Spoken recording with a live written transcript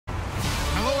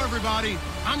everybody.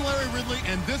 I'm Larry Ridley,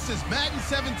 and this is Madden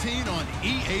 17 on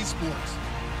EA Sports.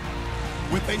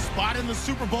 With a spot in the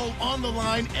Super Bowl on the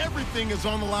line, everything is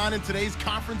on the line in today's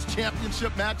conference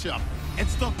championship matchup.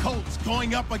 It's the Colts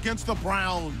going up against the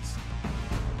Browns.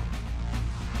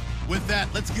 With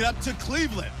that, let's get up to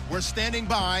Cleveland. We're standing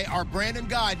by our Brandon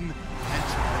Guyton and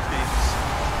Charles Davis.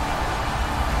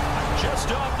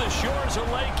 Just off the shores of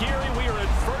Lake Erie, we are at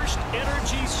First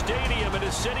Energy Stadium in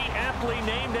a city aptly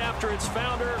named after its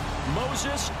founder,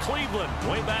 Moses Cleveland,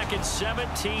 way back in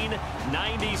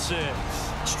 1796.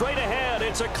 Straight ahead,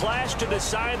 it's a clash to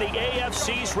decide the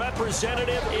AFC's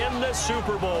representative in the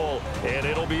Super Bowl. And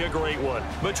it'll be a great one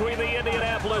between the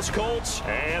Indianapolis Colts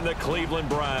and the Cleveland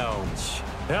Browns.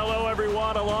 Hello,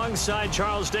 everyone. Alongside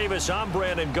Charles Davis, I'm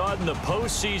Brandon Guyton. The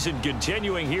postseason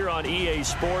continuing here on EA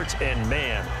Sports. And,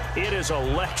 man, it is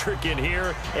electric in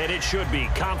here, and it should be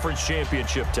conference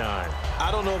championship time.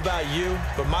 I don't know about you,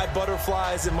 but my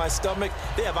butterflies in my stomach,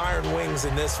 they have iron wings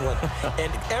in this one.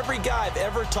 And every guy I've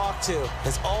ever talked to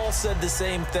has all said the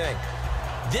same thing.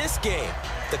 This game,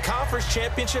 the conference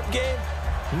championship game,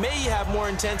 may have more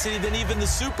intensity than even the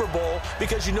Super Bowl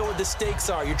because you know what the stakes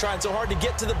are. You're trying so hard to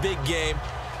get to the big game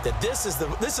that this is the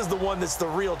one that's the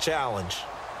real challenge.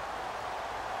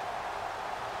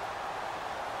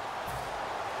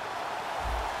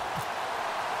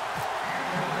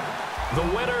 The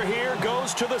winner here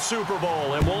goes to the Super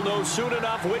Bowl, and we'll know soon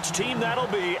enough which team that'll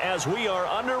be as we are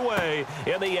underway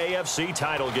in the AFC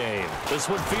title game. This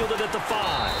one fielded at the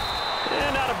 5.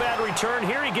 And not a bad return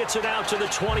here. He gets it out to the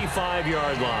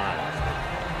 25-yard line.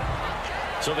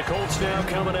 So the Colts now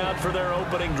coming out for their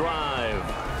opening drive.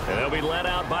 And they'll be led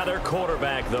out by their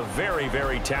quarterback, the very,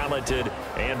 very talented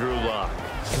Andrew Luck.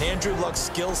 And Andrew Luck's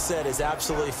skill set is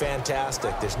absolutely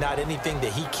fantastic. There's not anything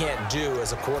that he can't do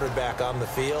as a quarterback on the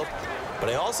field. But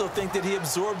I also think that he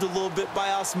absorbed a little bit by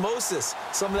osmosis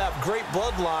some of that great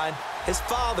bloodline. His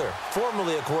father,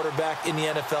 formerly a quarterback in the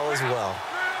NFL as well.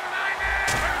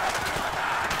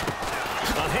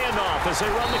 A handoff as they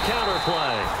run the counter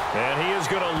play. And he is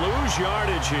going to lose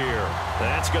yardage here.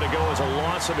 That's going to go as a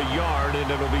loss of a yard, and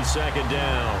it'll be second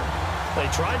down. They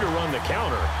tried to run the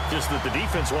counter, just that the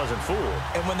defense wasn't fooled.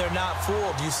 And when they're not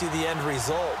fooled, you see the end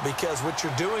result, because what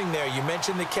you're doing there, you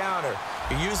mentioned the counter.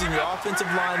 You're using your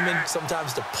offensive linemen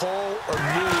sometimes to pull or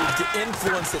move to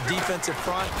influence the defensive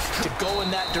front to go in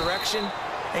that direction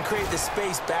and create the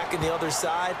space back in the other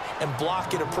side and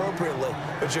block it appropriately.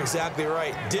 But you're exactly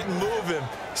right. Didn't move him.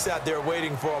 Sat there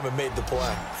waiting for him and made the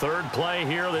play. Third play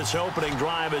here, this opening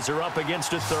drive, as they're up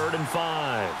against a 3rd and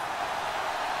 5.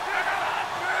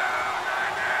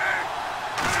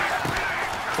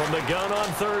 From the gun on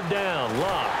 3rd down,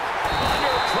 Luck.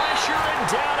 Under pressure,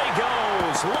 and down he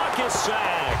goes. Luck is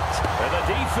sacked. And the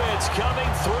defense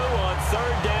coming through on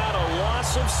 3rd down. A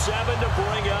loss of 7 to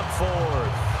bring up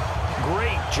 4th.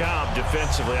 Great job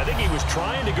defensively. I think he was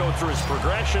trying to go through his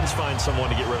progressions, find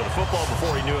someone to get rid of the football.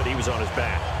 Before he knew it, he was on his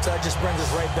back. So that just brings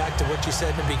us right back to what you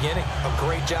said in the beginning. A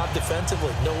great job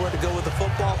defensively. Nowhere to go with the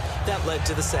football. That led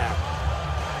to the sack.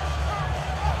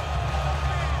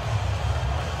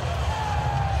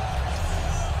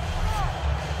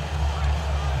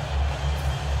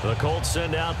 The Colts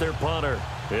send out their punter.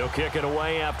 He'll kick it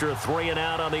away after a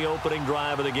 3-and-out on the opening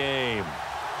drive of the game.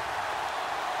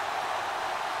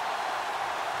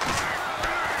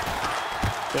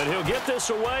 And he'll get this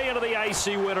away into the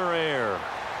icy winter air.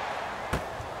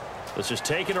 This is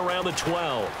taken around the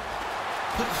 12. Oh,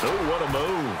 what a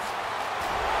move.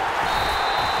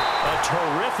 A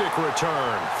terrific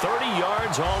return. 30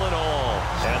 yards all in all.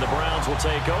 And the Browns will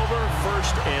take over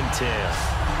 1st and 10.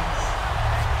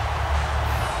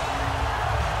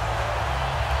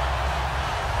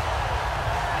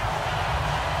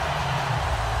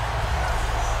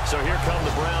 So here come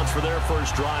the Browns for their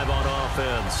first drive on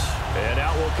offense. And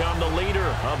out will come the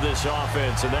leader of this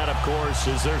offense, and that, of course,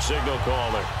 is their signal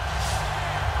caller.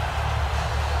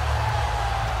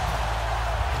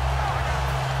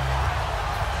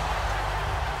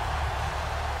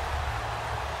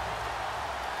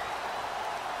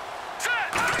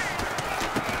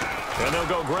 And they'll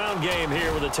go ground game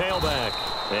here with a tailback.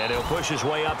 And he'll push his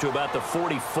way up to about the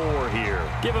 44 here.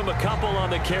 Give him a couple on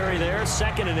the carry there,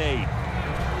 2nd and 8.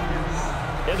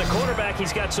 And the quarterback,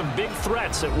 he's got some big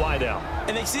threats at wideout.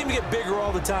 And they seem to get bigger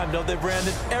all the time, don't they,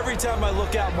 Brandon? Every time I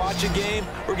look out and watch a game,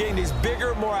 we're getting these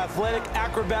bigger, more athletic,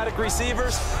 acrobatic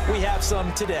receivers. We have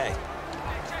some today.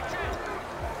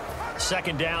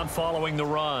 2nd down following the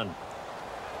run.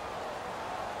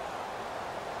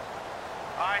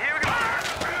 All right, here we go.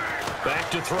 Back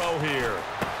to throw here.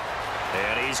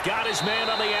 And he's got his man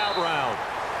on the out. out route.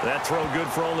 That throw good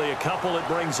for only a couple. It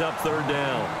brings up third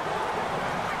down.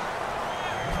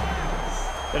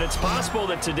 And it's possible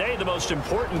that today the most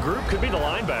important group could be the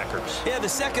linebackers. Yeah, the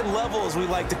second level, as we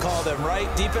like to call them, right?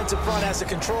 Defensive front has to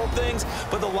control things,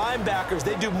 but the linebackers,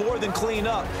 they do more than clean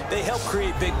up. They help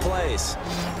create big plays.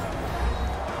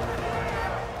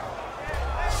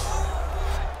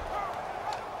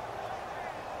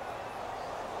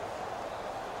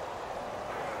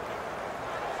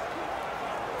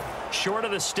 Short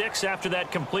of the sticks after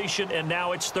that completion, and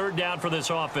now it's third down for this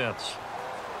offense.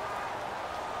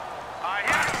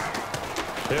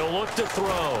 He'll look to throw.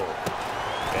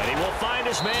 And he will find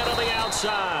his man on the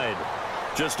outside.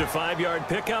 Just a 5-yard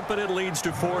pickup, and it leads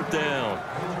to fourth down.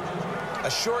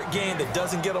 A short gain that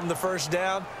doesn't get them the first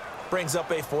down brings up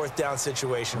a fourth down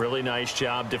situation. Really nice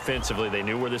job defensively. They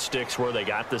knew where the sticks were. They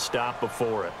got the stop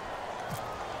before it.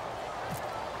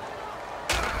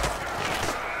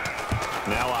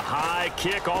 Now a high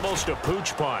kick, almost a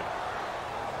pooch punt.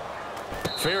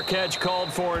 Fair catch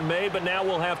called for and made, but now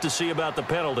we'll have to see about the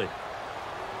penalty.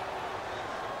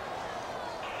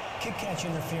 Kick catch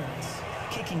interference.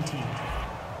 Kicking team.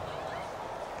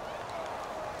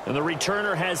 And the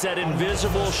returner has that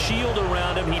invisible shield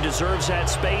around him. He deserves that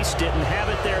space. Didn't have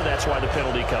it there. That's why the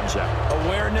penalty comes out.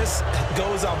 Awareness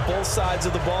goes on both sides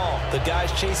of the ball. The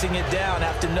guys chasing it down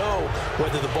have to know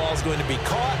whether the ball is going to be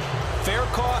caught, fair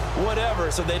caught,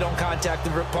 whatever, so they don't contact the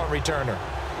punt returner.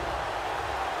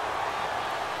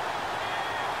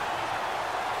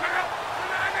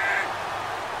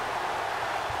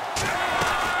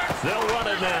 They'll run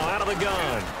it now out of the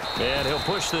gun. And he'll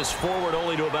push this forward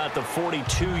only to about the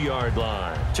 42-yard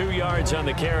line. 2 yards on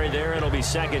the carry there, and it'll be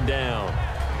second down.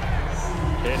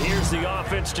 And here's the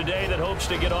offense today that hopes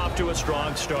to get off to a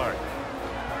strong start.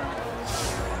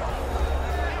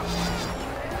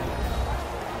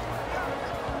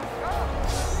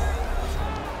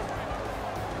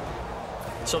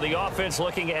 So the offense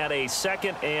looking at a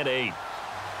 2nd and 8.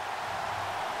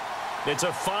 It's a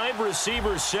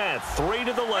 5-receiver set. 3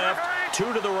 to the left,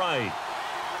 2 to the right.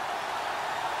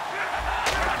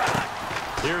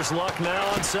 Here's Luck now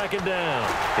on second down.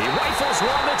 He rifles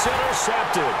one that's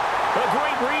intercepted. A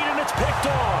great read, and it's picked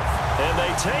off. And they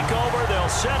take over. They'll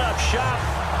set up shop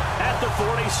at the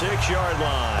 46-yard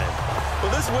line. Well,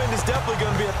 this win is definitely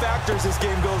going to be a factor as this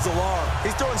game goes along.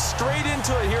 He's throwing straight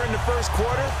into it here in the first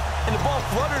quarter, and the ball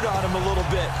fluttered on him a little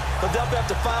bit. But they'll have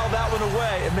to file that one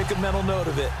away and make a mental note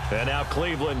of it. And now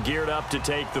Cleveland geared up to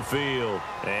take the field.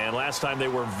 And last time they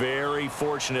were very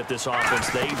fortunate, this offense.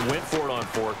 They went for it on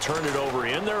 4, turned it over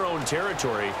in their own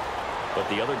territory, but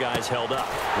the other guys held up.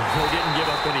 They didn't give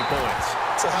up any points.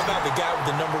 So how about the guy with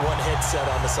the #1 headset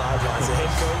on the sidelines, the head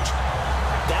coach?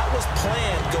 That was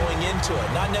planned going into it,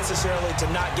 not necessarily to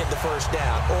not get the first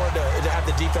down or to have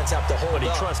the defense have to hold up. But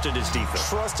he trusted his defense.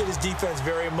 Trusted his defense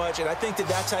very much, and I think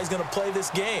that's how he's going to play this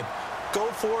game. Go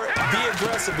for it, be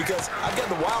aggressive, because I've got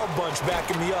the wild bunch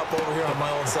backing me up over here on my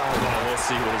own side. Now we'll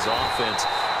see what his offense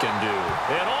can do.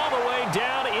 And all the way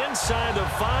down inside the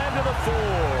 5 to the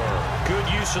 4. Good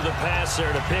use of the pass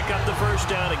there to pick up the first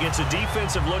down against a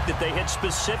defensive look that they had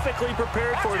specifically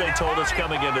prepared for, they told us,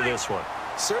 coming into this one.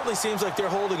 Certainly seems like they're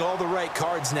holding all the right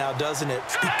cards now, doesn't it?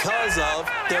 Because of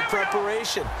their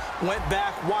preparation. Went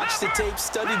back, watched the tape,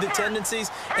 studied the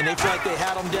tendencies, and they feel like they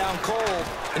had them down cold,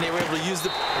 and they were able to use the...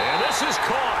 And this is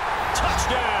caught.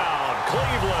 Touchdown,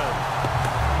 Cleveland.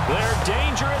 Their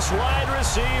dangerous wide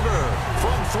receiver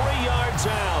from 3 yards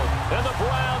out, and the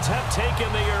Browns have taken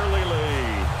the early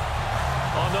lead.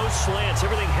 On those slants,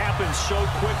 everything happens so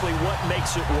quickly. What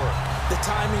makes it work? The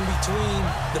timing between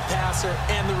the passer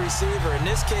and the receiver. In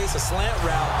this case, a slant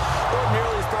route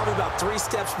ordinarily is probably about 3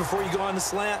 steps before you go on the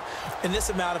slant. In this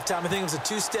amount of time, I think it was a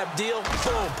 2-step deal.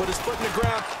 Boom, put his foot in the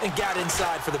ground and got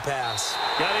inside for the pass.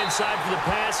 Got inside for the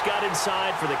pass, got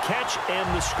inside for the catch and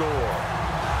the score.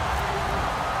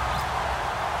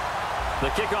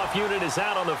 The kickoff unit is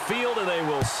out on the field, and they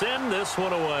will send this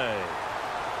one away.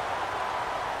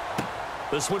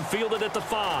 This one fielded at the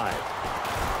 5.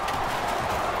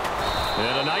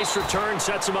 And a nice return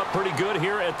sets him up pretty good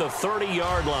here at the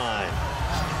 30-yard line.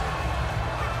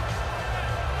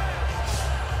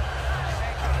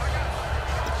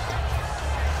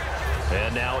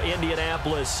 And now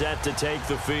Indianapolis set to take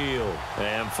the field.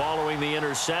 And following the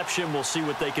interception, we'll see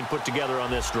what they can put together on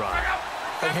this drive.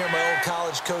 I hear my old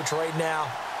college coach right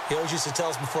now. He always used to tell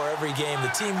us before every game, the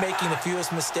team making the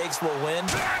fewest mistakes will win.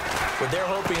 What they're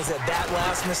hoping is that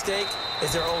last mistake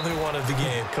is their only one of the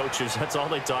game. Coaches, that's all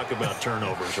they talk about,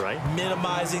 turnovers, right?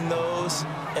 Minimizing those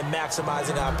and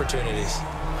maximizing opportunities.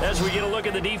 As we get a look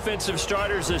at the defensive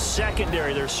starters, the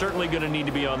secondary, they're certainly going to need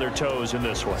to be on their toes in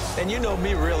this one. And you know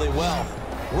me really well.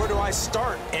 Where do I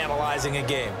start analyzing a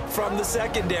game? From the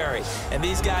secondary. And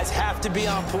these guys have to be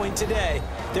on point today.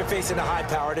 They're facing a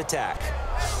high-powered attack.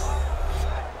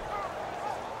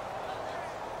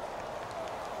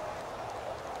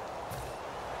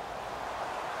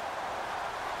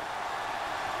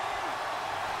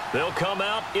 They'll come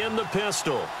out in the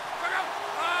pistol.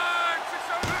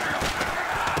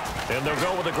 And they'll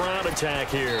go with a ground attack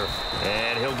here.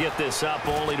 And he'll get this up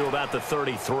only to about the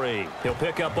 33. He'll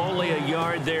pick up only a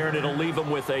yard there, and it'll leave him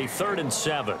with a 3rd and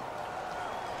 7.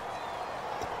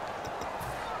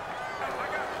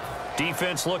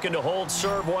 Defense looking to hold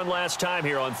serve one last time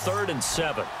here on 3rd and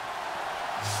 7.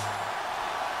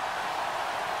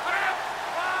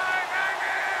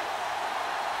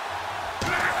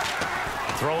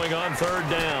 Throwing on 3rd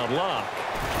down, Luck.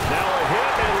 Now a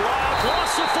hit, and Luck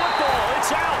lost the football.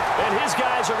 It's out, and his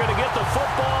guys are going to get the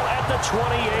football at the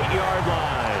 28-yard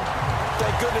line.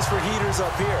 Thank goodness for heaters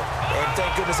up here. And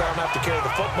thank goodness I don't have to carry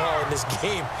the football in this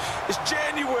game. It's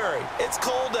January. It's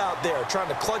cold out there. Trying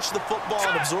to clutch the football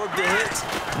and absorb the hits,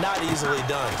 not easily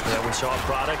done. Yeah, we saw a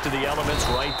product of the elements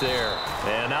right there.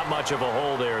 And not much of a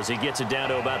hole there as he gets it down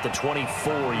to about the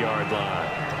 24-yard line.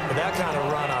 With that kind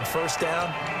of run on 1st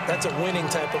down, that's a winning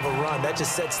type of a run. That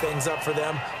just sets things up for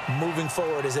them moving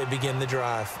forward as they begin the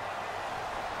drive.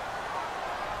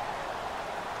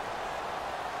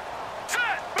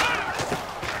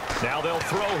 Now they'll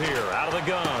throw here out of the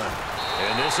gun.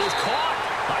 And this is caught.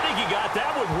 I think he got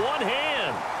that with one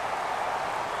hand.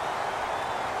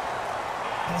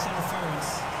 Pass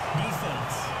interference.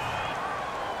 Defense.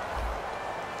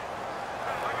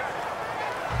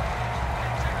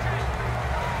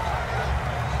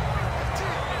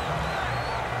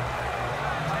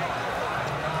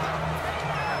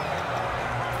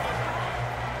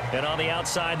 And on the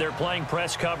outside, they're playing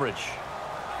press coverage.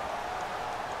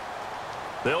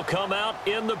 They'll come out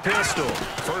in the pistol.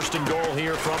 1st and goal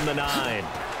here from the 9.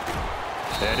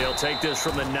 And he'll take this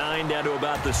from the 9 down to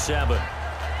about the 7.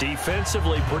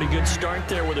 Defensively, pretty good start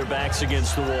there with their backs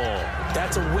against the wall.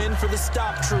 That's a win for the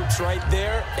stop troops right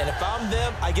there. And if I'm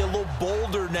them, I get a little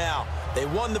bolder now. They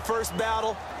won the first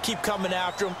battle. Keep coming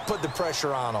after them. Put the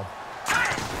pressure on them.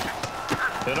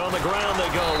 And on the ground they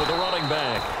go with the running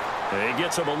back. He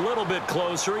gets him a little bit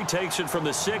closer. He takes it from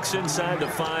the 6 inside the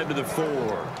 5 to the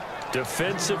 4.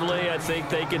 Defensively, I think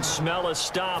they can smell a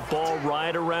stop. Ball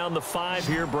right around the 5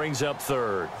 here, brings up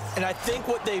 3rd. And I think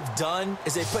what they've done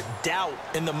is they put doubt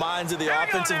in the minds of the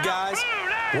offensive guys.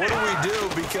 What do we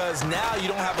do? Because now you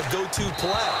don't have a go-to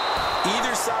play.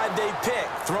 Either side they pick,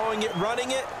 throwing it,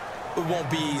 running it, it won't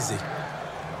be easy.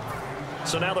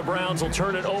 So now the Browns will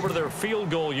turn it over to their field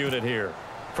goal unit here.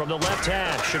 From the left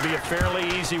hash, should be a fairly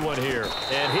easy one here.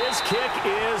 And his kick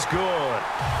is good.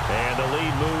 And the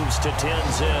lead moves to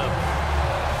 10-zip.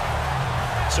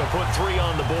 So put 3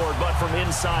 on the board, but from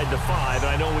inside the 5.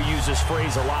 And I know we use this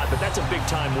phrase a lot, but that's a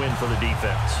big-time win for the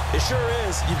defense. It sure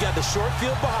is. You've got the short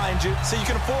field behind you, so you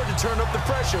can afford to turn up the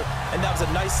pressure. And that was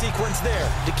a nice sequence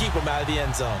there to keep them out of the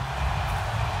end zone.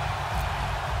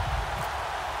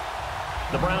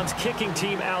 The Browns kicking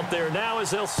team out there now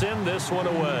as they'll send this one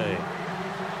away.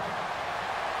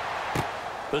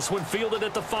 This one fielded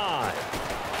at the 5.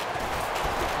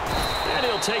 And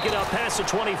he'll take it up past the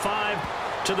 25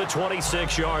 to the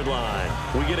 26-yard line.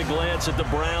 We get a glance at the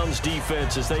Browns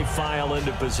defense as they file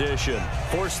into position.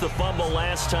 Forced the fumble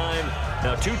last time.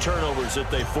 Now 2 turnovers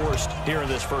that they forced here in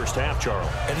this first half,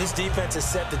 Charles. And this defense has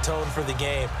set the tone for the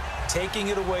game. Taking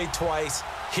it away twice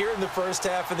here in the first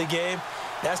half of the game,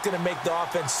 that's going to make the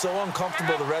offense so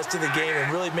uncomfortable the rest of the game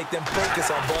and really make them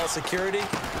focus on ball security.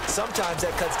 Sometimes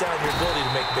that cuts down your ability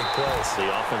to make big plays. The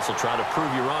offense will try to prove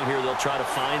you wrong here. They'll try to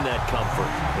find that comfort.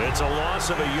 It's a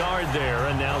loss of a yard there,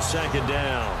 and now 2nd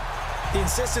down. The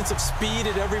insistence of speed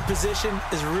at every position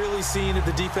is really seen at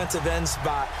the defensive end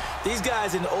spot. These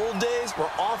guys in the old days were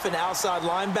often outside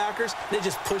linebackers. They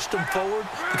just pushed them forward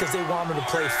because they wanted to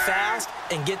play fast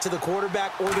and get to the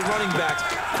quarterback or the running backs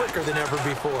quicker than ever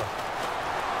before.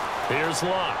 Here's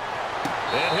Luck.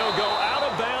 And he'll go out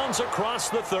of bounds across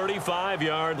the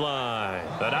 35-yard line.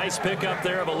 A nice pickup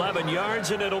there of 11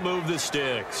 yards, and it'll move the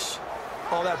sticks.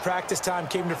 All that practice time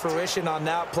came to fruition on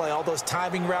that play. All those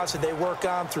timing routes that they work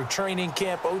on through training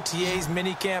camp, OTAs,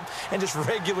 minicamp, and just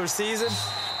regular season,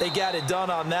 they got it done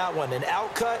on that one. An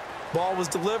outcut, ball was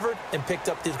delivered, and picked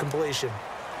up the completion.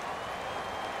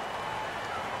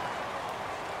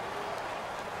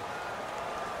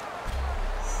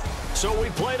 So we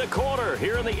played a quarter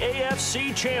here in the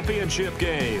AFC Championship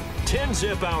game.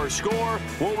 10-zip our score.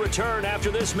 We'll return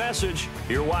after this message.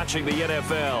 You're watching the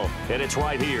NFL, and it's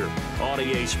right here on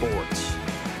EA Sports.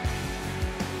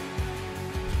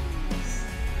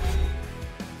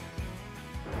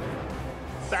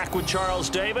 back with Charles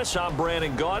Davis. I'm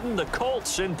Brandon Gaudin. The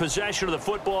Colts in possession of the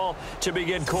football to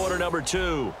begin quarter number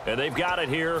 2. And they've got it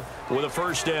here with a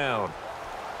first down.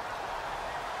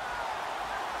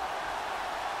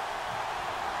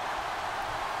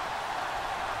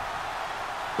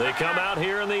 They come out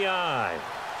here in the eye.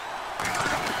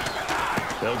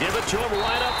 They'll give it to him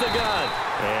right up the gut.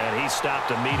 And he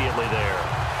stopped immediately there.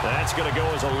 That's going to go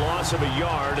as a loss of a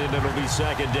yard, and it'll be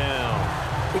second down.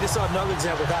 We just saw another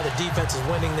example of how the defense is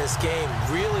winning this game.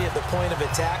 Really at the point of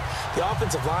attack, the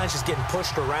offensive line is just getting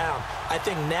pushed around. I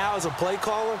think now as a play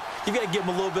caller, you've got to give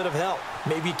them a little bit of help.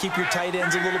 Maybe you keep your tight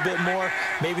ends a little bit more.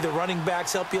 Maybe the running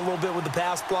backs help you a little bit with the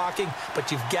pass blocking.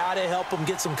 But you've got to help them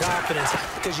get some confidence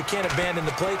because you can't abandon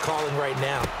the play calling right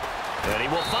now. And he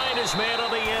will find his man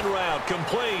on the end route.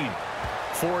 Complete.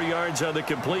 4 yards on the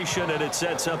completion, and it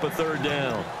sets up a third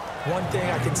down. One thing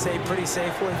I can say pretty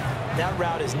safely, that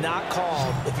route is not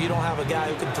called if you don't have a guy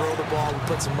who can throw the ball and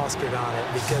put some mustard on it.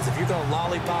 Because if you're going to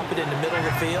lollipop it in the middle of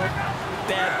the field,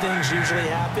 bad things usually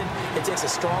happen. It takes a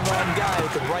strong-arm guy who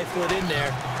can rifle it in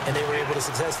there, and they were able to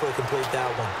successfully complete that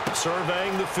one.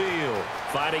 Surveying the field,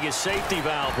 finding his safety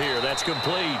valve here. That's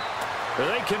complete.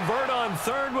 They convert on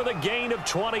third with a gain of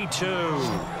 22.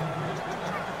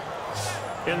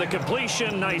 In the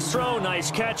completion, nice throw,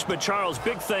 nice catch, but Charles,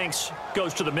 big thanks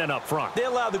goes to the men up front. They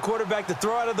allowed the quarterback to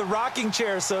throw out of the rocking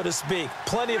chair, so to speak.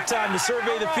 Plenty of time to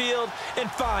survey the field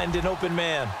and find an open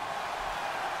man.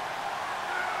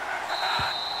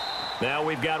 Now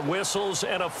we've got whistles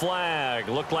and a flag.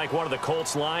 Looked like one of the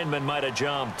Colts linemen might have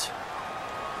jumped.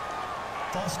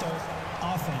 False start,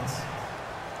 offense.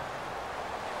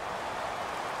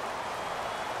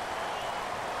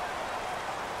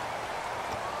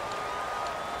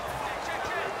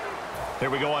 Here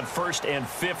we go on 1st and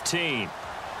 15.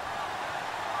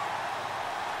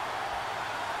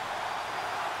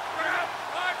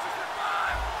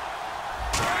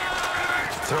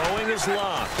 Throwing his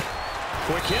lock.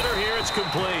 Quick hitter here, it's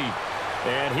complete.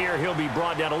 And here he'll be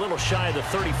brought down a little shy of the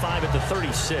 35 at the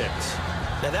 36.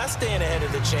 Now that's staying ahead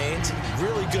of the chains.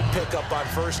 Really good pickup on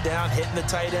first down, hitting the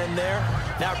tight end there.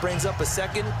 Now it brings up a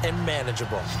second and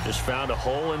manageable. Just found a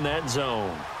hole in that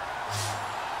zone.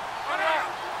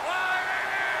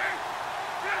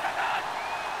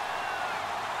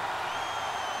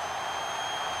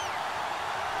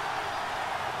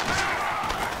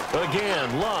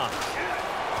 Again, Luck.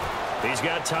 He's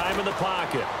got time in the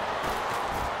pocket.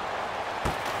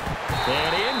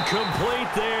 And incomplete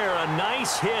there. A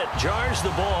nice hit. Jars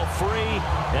the ball free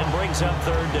and brings up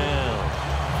third down.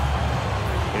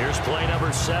 Here's play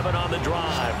number 7 on the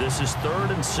drive. This is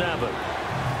 3rd and 7.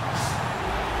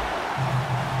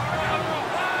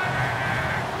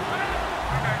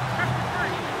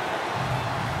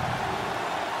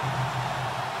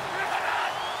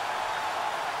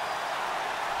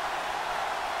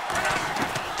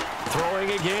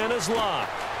 Again is Luck.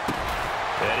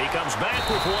 And he comes back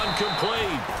with one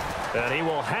complete. And he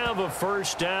will have a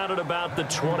first down at about the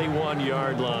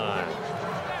 21-yard line.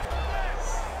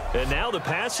 And now the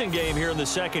passing game here in the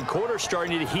second quarter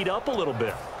starting to heat up a little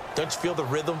bit. Don't you feel the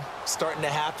rhythm starting to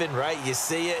happen, right? You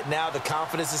see it. Now the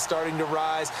confidence is starting to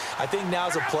rise. I think now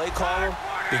as a play caller,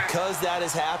 because that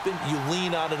has happened, you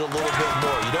lean on it a little bit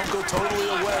more. You don't go totally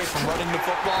away from running the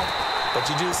football, but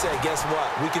you do say, guess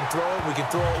what? We can throw it. We can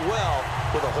throw it well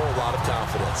with a whole lot of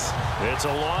confidence. It's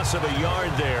a loss of a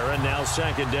yard there, and now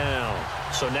second down.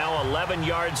 So now 11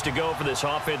 yards to go for this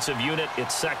offensive unit.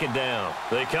 It's second down.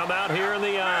 They come out here in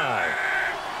the eye.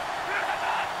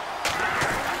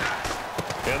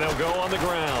 And they'll go on the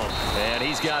ground. And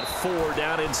he's got 4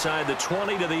 down inside the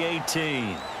 20 to the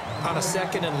 18. On a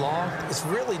second and long, it's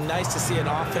really nice to see an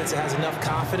offense that has enough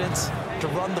confidence to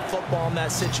run the football in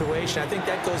that situation. I think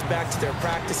that goes back to their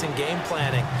practice and game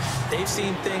planning. They've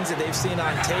seen things that they've seen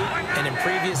on tape and in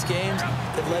previous games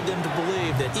that led them to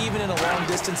believe that even in a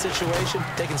long-distance situation,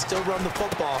 they can still run the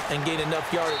football and gain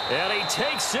enough yardage. And he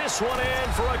takes this one in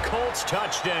for a Colts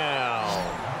touchdown.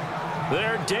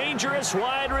 Their dangerous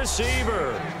wide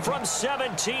receiver from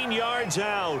 17 yards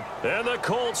out. And the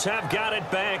Colts have got it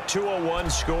back to a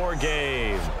one-score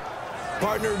game.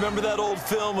 Partner, remember that old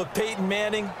film of Peyton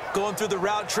Manning going through the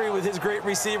route tree with his great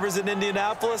receivers in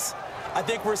Indianapolis? I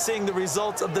think we're seeing the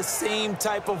results of the same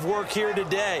type of work here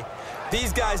today.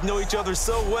 These guys know each other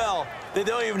so well that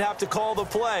they don't even have to call the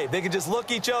play. They can just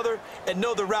look each other and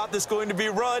know the route that's going to be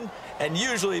run, and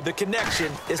usually the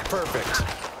connection is perfect.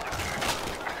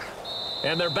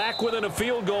 And they're back within a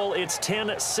field goal. It's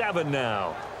 10-7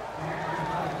 now.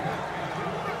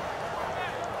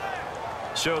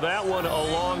 So that one a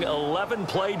long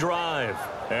 11-play drive.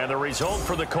 And the result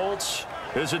for the Colts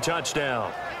is a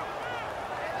touchdown.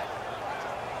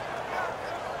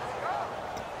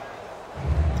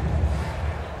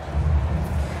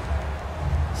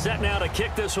 Set now to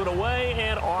kick this one away,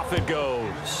 and off it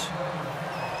goes.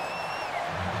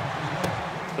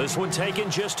 This one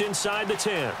taken just inside the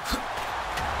 10.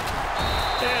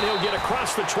 And he'll get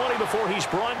across the 20 before he's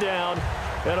brought down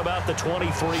at about the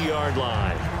 23-yard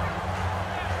line.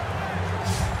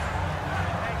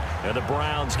 And the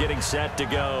Browns getting set to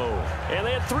go. And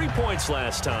they had 3 points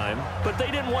last time, but they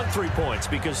didn't want 3 points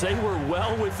because they were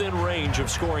well within range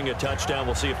of scoring a touchdown.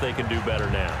 We'll see if they can do better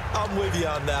now. I'm with you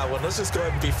on that one. Let's just go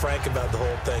ahead and be frank about the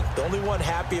whole thing. The only one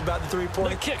happy about the 3-point?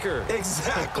 The kicker.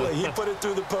 Exactly. He put it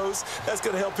through the post. That's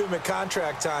going to help him at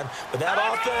contract time. But that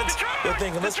offense, they're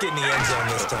thinking, let's get in the end zone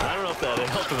this time. I don't know if that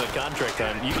helped him at contract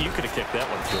time. You could have kicked that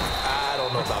one through. I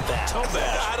don't know about that. Toe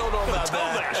bash. I don't know about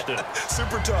that. Toe bashed it.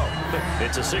 Super toe.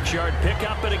 It's a 6-yard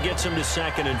pickup, and it gets him to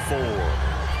 2nd and 4.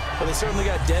 Well, they certainly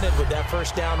got dented with that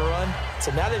first down run.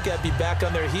 So now they've got to be back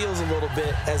on their heels a little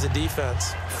bit as a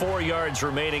defense. 4 yards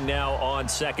remaining now on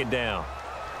 2nd down.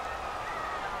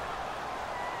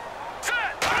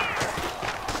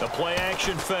 The play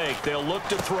action fake. They'll look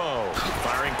to throw.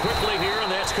 Firing quickly here,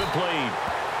 and that's complete.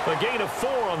 A gain of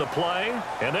 4 on the play,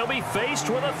 and they'll be faced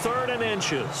with a 3rd and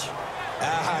inches.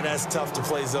 That's tough to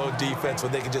play zone defense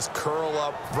when they can just curl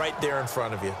up right there in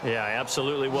front of you. Yeah,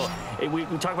 absolutely. Well, we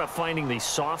talk about finding the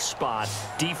soft spot.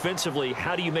 Defensively,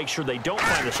 how do you make sure they don't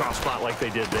find the soft spot like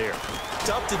they did there?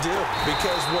 Tough to do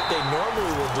because what they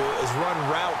normally will do is run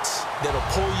routes that'll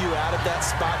pull you out of that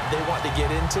spot they want to get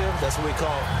into. That's what we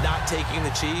call not taking the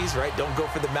cheese, right? Don't go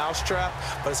for the mousetrap.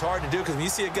 But it's hard to do because when you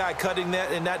see a guy cutting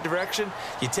that in that direction,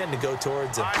 you tend to go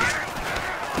towards him.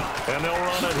 And they'll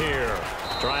run it here.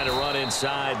 Trying to run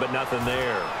inside, but nothing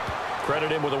there.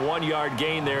 Credit him with a 1-yard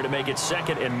gain there to make it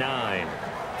 2nd and 9.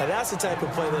 Now that's the type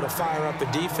of play that'll fire up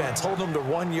a defense. Hold them to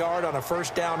 1 yard on a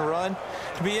first down run.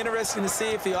 It'll be interesting to see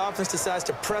if the offense decides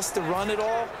to press the run at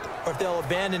all or if they'll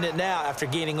abandon it now after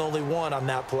gaining only 1 on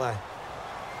that play.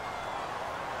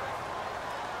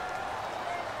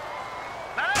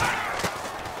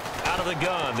 Out of the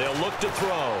gun, they'll look to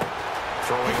throw.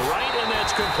 Throwing right, and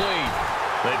that's complete.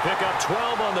 They pick up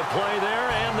 12 on the play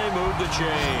there, and they move the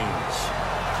chains.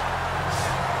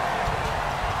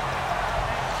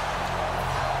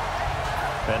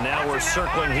 And now we're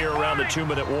circling here around the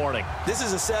 2-minute warning. This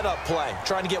is a setup play,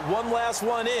 trying to get one last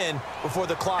one in before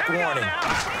the clock warning.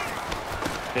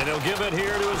 And he'll give it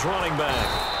here to his running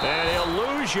back. And he'll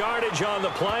lose yardage on the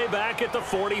play back at the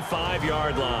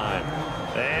 45-yard line.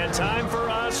 And time for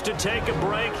us to take a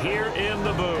break here in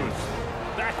the booth.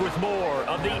 Back with more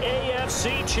of the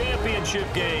AFC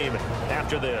Championship game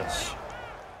after this.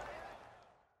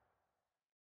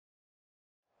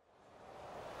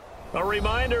 A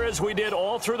reminder, as we did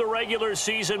all through the regular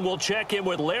season, we'll check in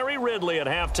with Larry Ridley at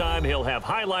halftime. He'll have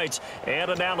highlights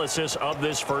and analysis of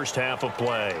this first half of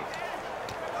play.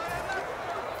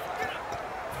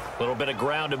 A little bit of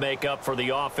ground to make up for the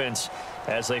offense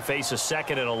as they face a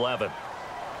 2nd and 11.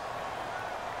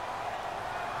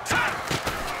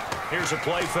 Here's a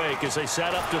play fake as they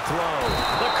set up to throw.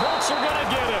 The Colts are going to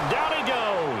get him. Down he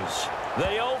goes.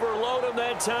 They overload him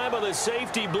that time with a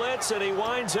safety blitz, and he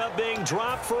winds up being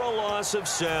dropped for a loss of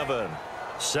 7.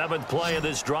 7th play of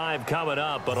this drive coming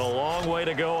up, but a long way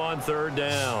to go on 3rd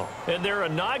down. And their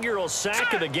inaugural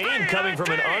sack of the game coming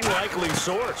from an unlikely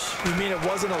source. You mean it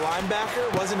wasn't a linebacker?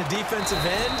 It wasn't a defensive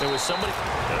end? It was somebody.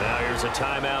 And now here's a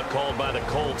timeout called by the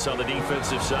Colts on the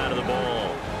defensive side of the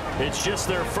ball. It's just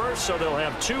their first, so they'll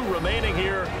have 2 remaining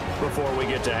here before we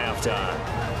get to halftime.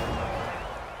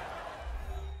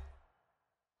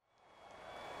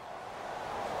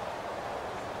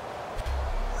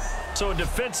 So a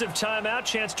defensive timeout,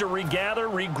 chance to regather,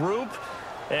 regroup,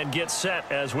 and get set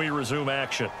as we resume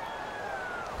action.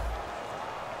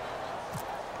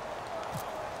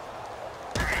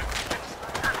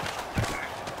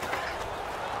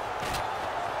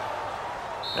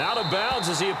 Out of bounds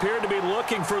as he appeared to be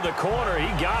looking for the corner. He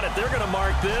got it. They're going to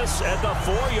mark this at the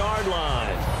 4-yard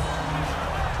line.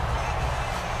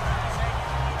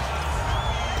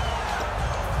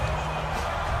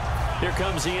 Here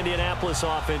comes the Indianapolis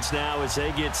offense now as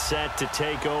they get set to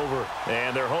take over.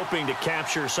 And they're hoping to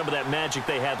capture some of that magic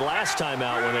they had last time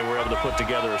out when they were able to put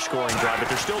together a scoring drive. But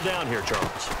they're still down here,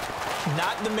 Charles.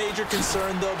 Not the major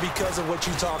concern, though, because of what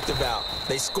you talked about.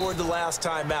 They scored the last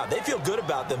time out. They feel good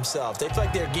about themselves. They feel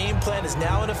like their game plan is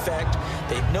now in effect.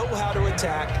 They know how to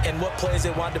attack and what plays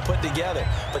they want to put together.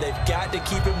 But they've got to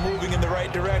keep it moving in the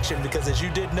right direction because, as you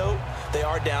did note, they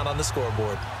are down on the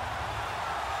scoreboard.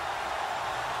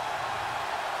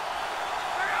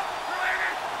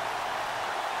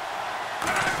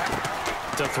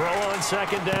 To throw on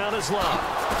 2nd down is Love.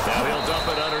 Now he'll dump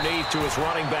it underneath to his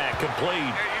running back,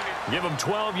 complete. Give them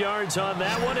 12 yards on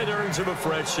that one. It earns them a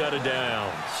fresh set of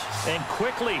downs. And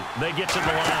quickly, they get to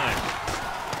the line.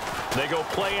 They go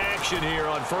play action here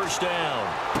on first down.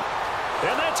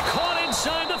 And that's caught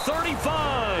inside the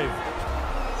 35.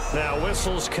 Now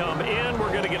whistles come in.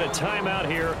 We're going to get a timeout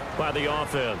here by the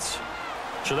offense.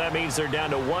 So that means they're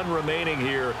down to 1 remaining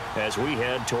here as we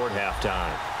head toward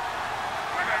halftime.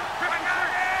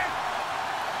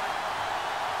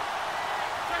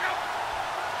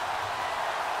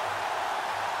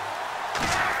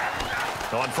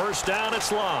 On first down,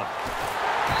 it's Locke.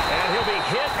 And he'll be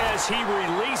hit as he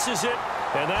releases it,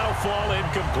 and that'll fall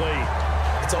incomplete.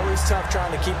 It's always tough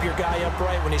trying to keep your guy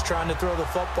upright when he's trying to throw the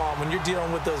football. When you're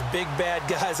dealing with those big, bad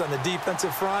guys on the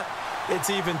defensive front, it's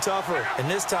even tougher. And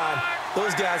this time,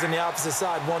 those guys on the opposite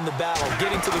side won the battle,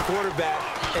 getting to the quarterback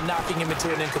and knocking him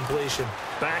into an incompletion.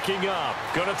 Backing up,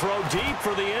 going to throw deep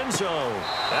for the end zone.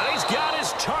 And he's got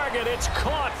his target. It's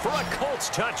caught for a Colts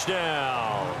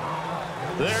touchdown.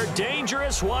 Their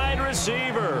dangerous wide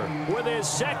receiver with his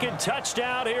second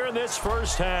touchdown here in this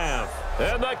first half.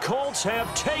 And the Colts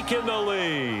have taken the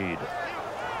lead.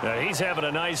 Now, he's having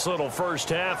a nice little first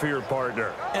half here,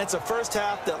 partner. And it's a first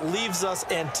half that leaves us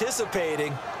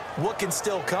anticipating what can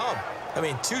still come. I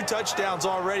mean, 2 touchdowns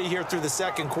already here through the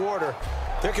second quarter.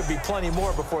 There could be plenty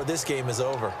more before this game is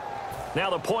over. Now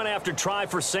the point after try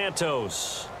for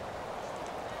Santos.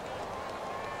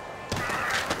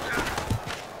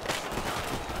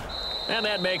 And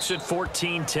that makes it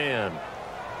 14-10.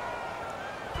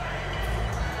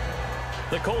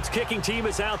 The Colts kicking team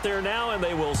is out there now, and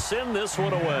they will send this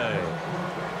one away.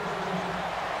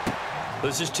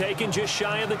 This is taken just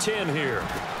shy of the 10 here.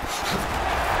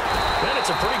 And it's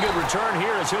a pretty good return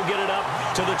here as he'll get it up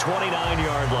to the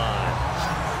 29-yard line.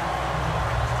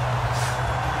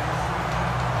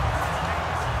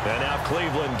 And now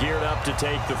Cleveland geared up to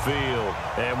take the field.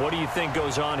 And what do you think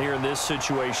goes on here in this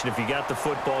situation? If you got the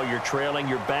football, you're trailing,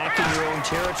 you're back in your own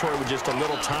territory with just a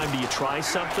little time. Do you try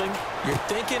something? You're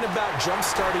thinking about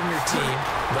jump-starting your team,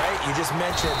 right? You just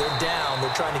mentioned they're down.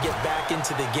 They're trying to get back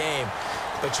into the game.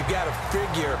 But you got to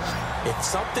figure, if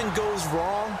something goes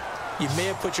wrong, you may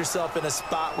have put yourself in a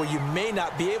spot where you may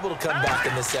not be able to come back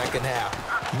in the second half.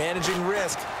 Managing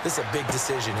risk, this is a big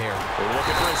decision here. We're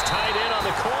looking for his tight end on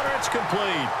the corner. It's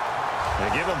complete. They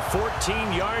give him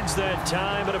 14 yards that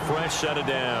time and a fresh set of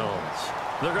downs.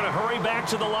 They're going to hurry back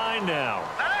to the line now.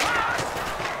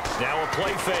 Now a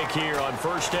play fake here on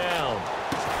first down.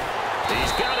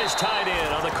 He's got his tight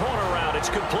end on the corner route. It's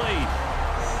complete.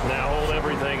 Now hold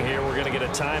everything here. We're going to get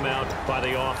a timeout by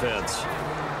the offense.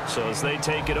 So as they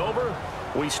take it over,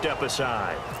 we step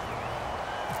aside.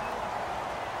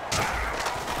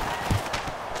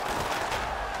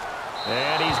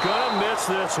 And he's going to miss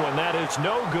this one. That is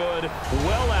no good.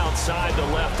 Well outside the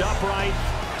left upright.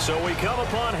 So we come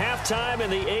upon halftime in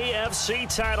the AFC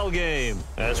title game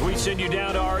as we send you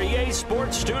down to our EA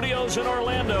Sports Studios in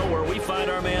Orlando, where we find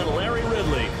our man Larry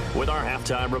Ridley with our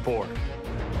halftime report.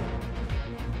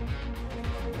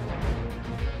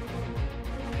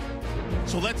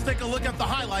 So let's take a look at the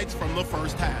highlights from the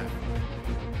first half.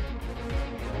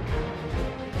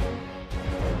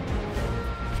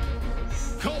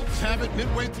 Colts have it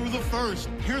midway through the first.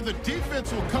 Here the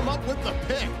defense will come up with the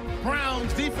pick.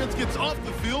 Browns defense gets off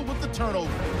the field with the turnover.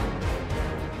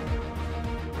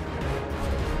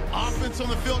 Offense on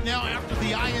the field now after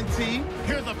the INT.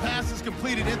 Here the pass is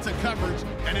completed into coverage,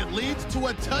 and it leads to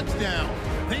a touchdown.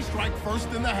 They strike first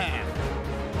in the half.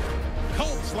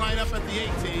 Colts line up at the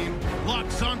 18.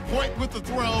 Luck's on point with the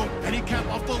throw, and he capped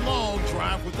off the long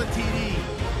drive with the TD,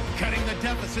 cutting the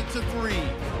deficit to 3.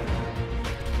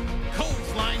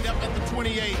 Colts lined up at the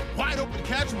 28. Wide open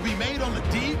catch will be made on the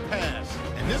deep pass,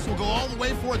 and this will go all the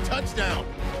way for a touchdown.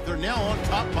 They're now on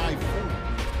top by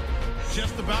 4.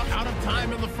 Just about out of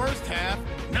time in the first half.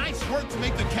 Nice work to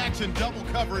make the catch in double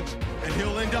coverage, and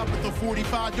he'll end up at the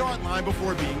 45-yard line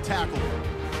before being tackled.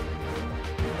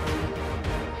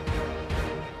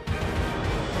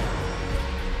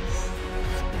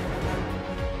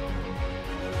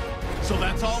 So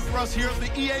that's all for us here at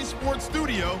the EA Sports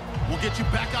Studio. We'll get you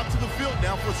back out to the field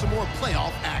now for some more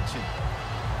playoff action.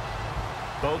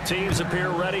 Both teams appear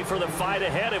ready for the fight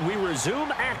ahead, and we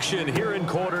resume action here in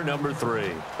quarter number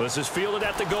 3. This is fielded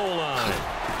at the goal line.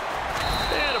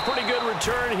 And a pretty good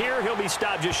return here. He'll be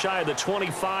stopped just shy of the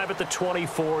 25 at the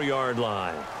 24-yard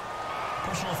line.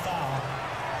 Personal foul.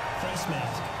 Face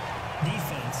mask.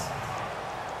 Defense.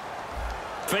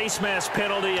 Face mask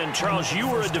penalty, and Charles, you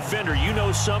were a defender. You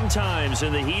know sometimes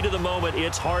in the heat of the moment,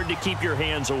 it's hard to keep your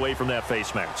hands away from that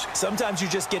face mask. Sometimes you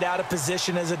just get out of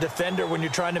position as a defender when you're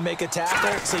trying to make a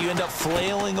tackle, so you end up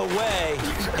flailing away,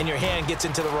 and your hand gets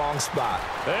into the wrong spot.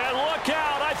 And look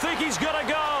out. I think he's going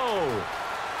to go.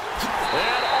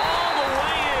 And all the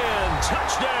way in.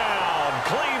 Touchdown,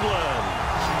 Cleveland.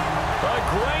 A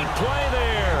great play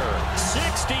there.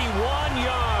 61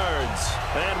 yards.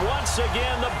 And once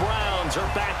again, the Browns are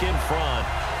back in front.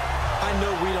 I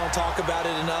know we don't talk about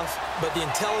it enough, but the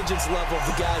intelligence level of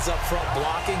the guys up front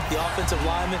blocking, the offensive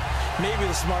linemen, maybe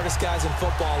the smartest guys in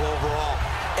football overall.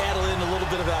 Add in a little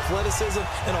bit of athleticism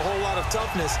and a whole lot of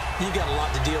toughness, you got a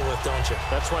lot to deal with, don't you?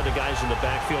 That's why the guys in the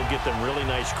backfield get them really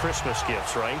nice Christmas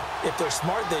gifts, right? If they're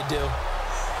smart, they do.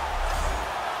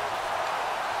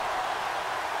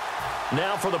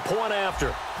 Now for the point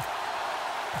after.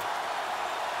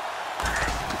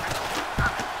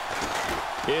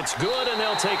 It's good, and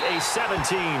they'll take a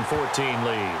 17-14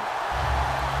 lead.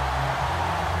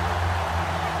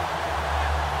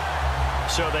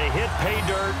 So they hit pay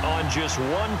dirt on just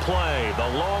one play. The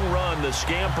long run, the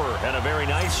scamper, and a very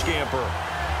nice scamper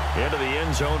into the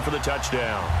end zone for the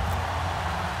touchdown.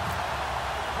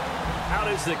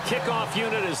 Out is the kickoff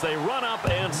unit as they run up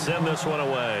and send this one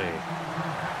away.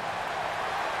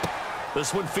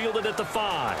 This one fielded at the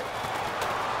 5.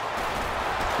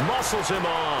 Muscles him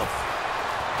off.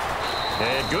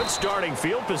 And good starting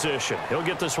field position. He'll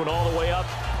get this one all the way up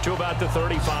to about the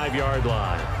 35-yard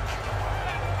line.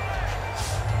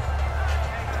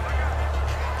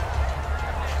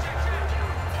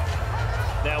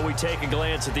 Now we take a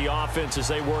glance at the offense as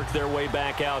they work their way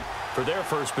back out for their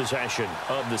first possession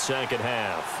of the second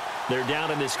half. They're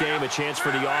down in this game. A chance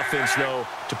for the offense, though,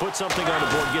 to put something on the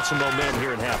board, get some momentum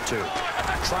here in half 2.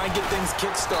 Try and get things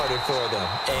kick-started for them.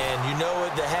 And you know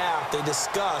at the half, they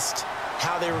discussed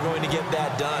how they were going to get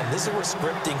that done. This is where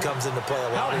scripting comes into play a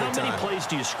lot of the time. How many plays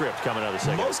do you script coming out of the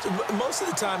second? Most of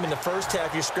the time in the first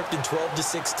half, you're scripting 12 to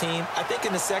 16. I think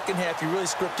in the second half, you're really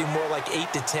scripting more like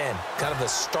 8 to 10. Kind of a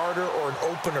starter or an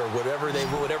opener,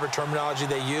 whatever terminology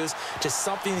they use, just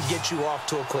something to get you off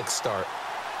to a quick start.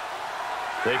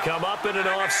 They come up in an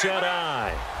offset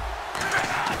eye.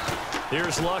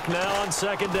 Here's Luck now on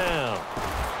second down.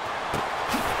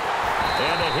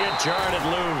 And a hit jarred it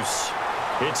loose.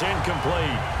 It's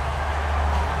incomplete.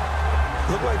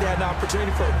 Looked like they had an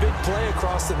opportunity for a big play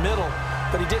across the middle,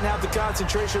 but he didn't have the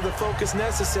concentration or the focus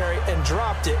necessary and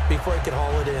dropped it before he could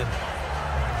haul it in.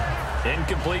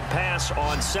 Incomplete pass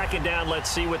on second down.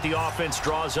 Let's see what the offense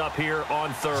draws up here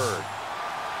on third.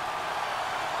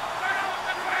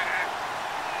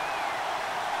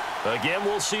 Again,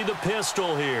 we'll see the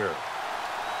pistol here.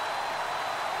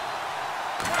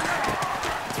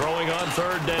 Throwing on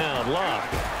third down, Luck.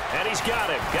 And he's got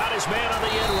it. Got his man on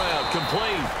the end route.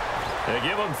 Complete. They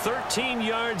give him 13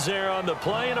 yards there on the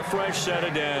play and a fresh set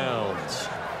of downs.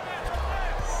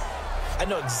 I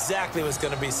know exactly what's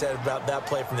going to be said about that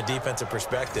play from the defensive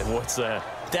perspective. What's that?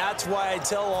 That's why I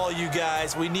tell all you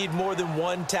guys we need more than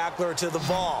one tackler to the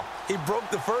ball. He broke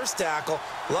the first tackle.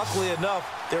 Luckily enough,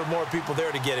 there were more people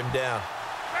there to get him down.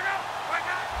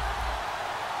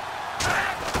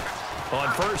 On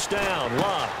first down,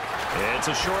 Luck. It's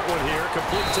a short one here,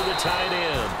 complete to the tight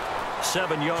end.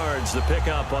 7 yards, the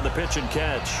pickup on the pitch and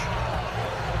catch.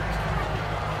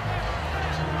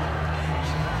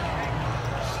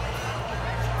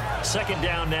 Second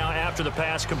down now after the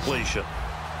pass completion.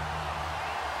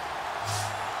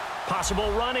 Possible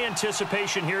run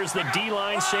anticipation here as the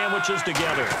D-line sandwiches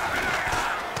together.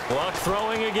 Luck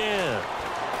throwing again.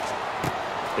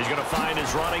 He's going to find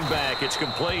his running back. It's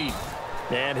complete.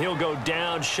 And he'll go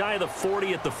down shy of the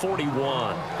 40 at the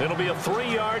 41. It'll be a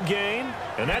 3-yard gain,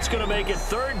 and that's going to make it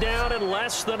third down and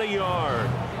less than a yard.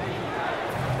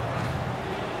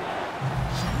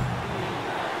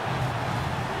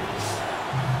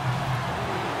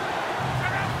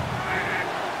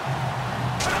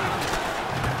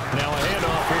 Now a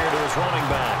handoff here to his running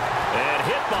back. And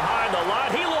hit behind the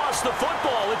line. He lost the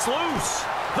football. It's loose.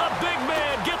 The big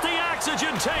man, get the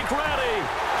oxygen tank ready.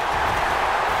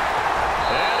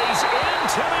 And he's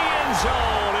into the end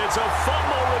zone. It's a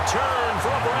fumble return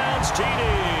for a Browns TD.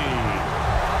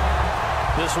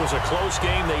 This was a close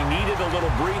game. They needed a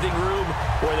little breathing room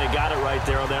where they got it right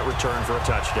there on that return for a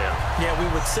touchdown. Yeah, we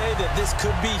would say that this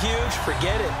could be huge.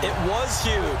 Forget it. It was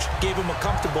huge. Gave him a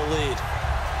comfortable lead.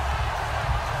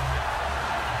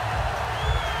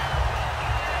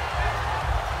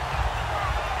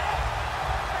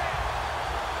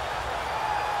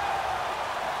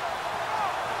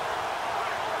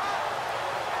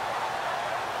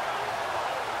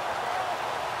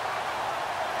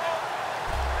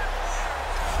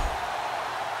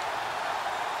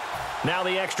 Now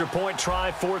the extra point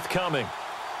try forthcoming.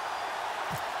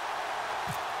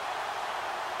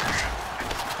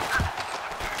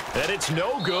 And it's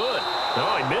no good.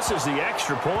 Oh, he misses the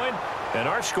extra point, and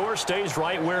our score stays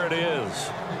right where it is.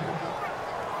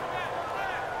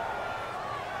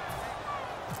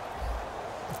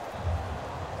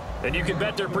 And you can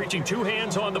bet they're preaching two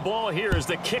hands on the ball here as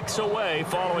the kick's away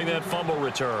following that fumble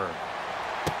return.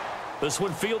 This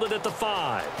one fielded at the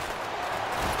 5.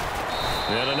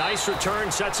 And a nice return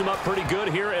sets him up pretty good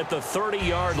here at the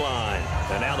 30-yard line.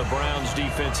 And now the Browns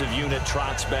defensive unit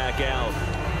trots back out.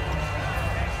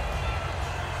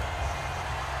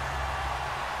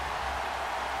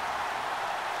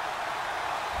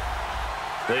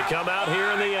 They come out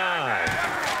here in the eye.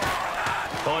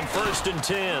 On 1st and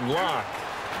 10, Locke.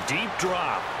 Deep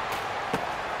drop.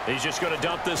 He's just going to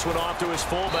dump this one off to his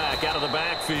fullback out of the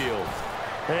backfield.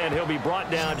 And he'll be brought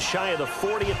down shy of the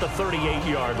 40 at the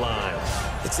 38-yard line.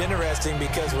 It's interesting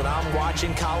because when I'm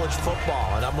watching college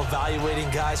football and I'm evaluating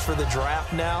guys for the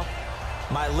draft now,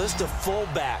 my list of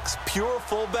fullbacks, pure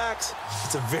fullbacks,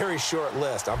 it's a very short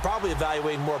list. I'm probably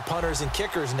evaluating more punters and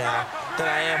kickers now than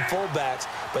I am fullbacks,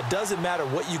 but doesn't matter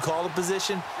what you call the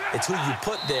position, it's who you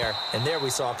put there, and there we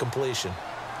saw completion.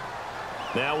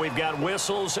 Now we've got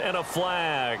whistles and a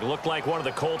flag. Looked like one of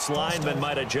the Colts linemen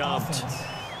might have jumped.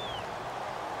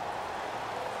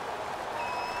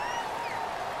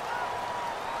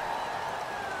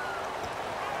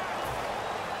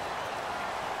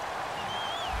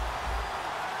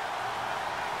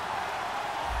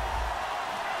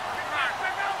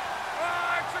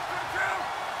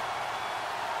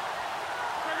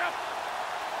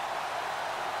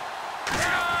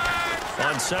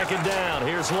 On 2nd down,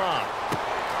 here's Locke.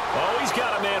 Oh, he's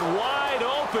got a man wide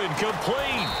open,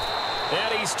 complete.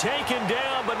 And he's taken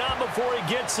down, but not before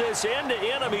he gets this into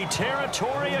enemy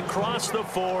territory across the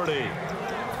 40.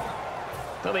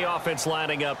 Now the offense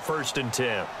lining up 1st and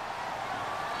 10.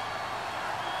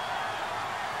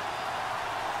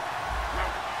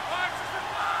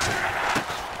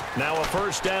 Now a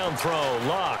 1st down throw,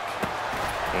 Locke.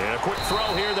 And a quick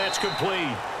throw here, that's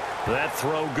complete. That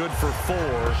throw good for 4.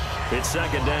 It's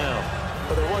 2nd down.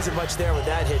 Well, there wasn't much there with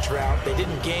that hitch route. They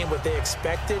didn't gain what they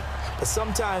expected. But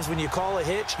sometimes when you call a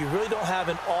hitch, you really don't have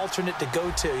an alternate to go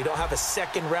to. You don't have a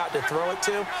second route to throw it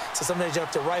to. So sometimes you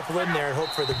have to rifle in there and hope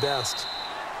for the best.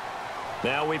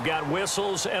 Now we've got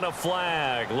whistles and a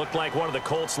flag. Looked like one of the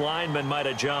Colts linemen might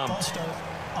have jumped.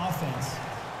 Offense.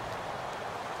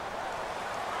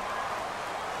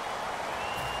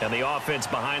 And the offense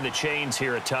behind the chains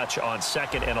here, a touch on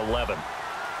 2nd and 11.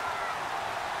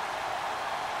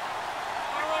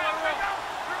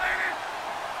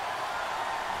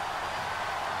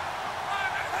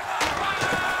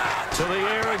 To the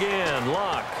air again,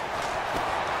 Locke.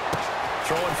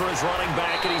 Throwing for his running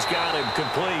back, and he's got him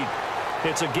complete.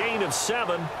 It's a gain of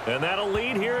 7, and that'll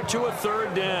lead here to a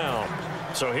 3rd down.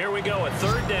 So here we go, a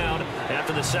 3rd down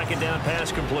after the 2nd down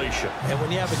pass completion. And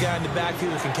when you have a guy in the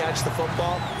backfield who can catch the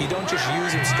football, you don't just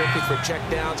use him strictly for check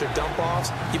downs or dump offs.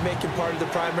 You make him part of the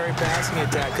primary passing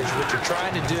attack, because what you're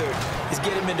trying to do is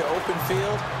get him into open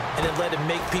field and then let him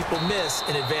make people miss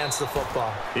and advance the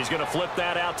football. He's going to flip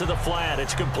that out to the flat.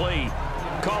 It's complete.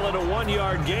 Call it a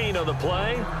 1-yard gain on the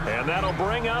play, and that'll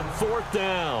bring up 4th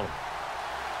down.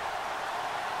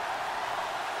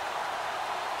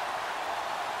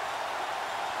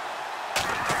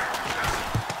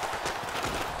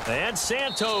 And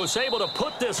Santos able to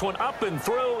put this one up and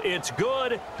through. It's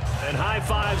good. And high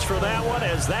fives for that one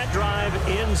as that drive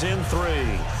ends in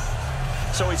 3.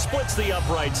 So he splits the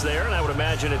uprights there, and I would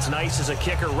imagine it's nice as a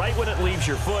kicker. Right when it leaves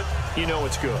your foot, you know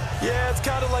it's good. Yeah, it's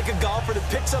kind of like a golfer that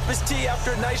picks up his tee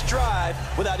after a nice drive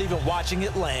without even watching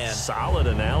it land. Solid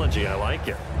analogy. I like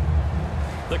it.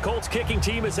 The Colts kicking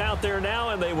team is out there now,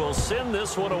 and they will send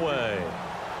this one away.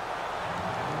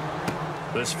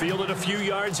 This fielded a few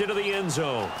yards into the end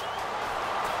zone.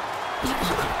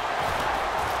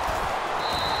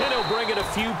 And he'll bring it a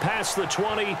few past the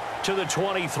 20 to the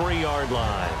 23-yard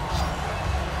line.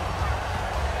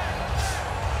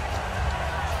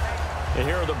 And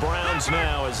here are the Browns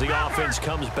now as the offense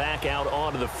comes back out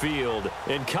onto the field.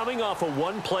 And coming off a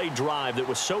one-play drive that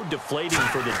was so deflating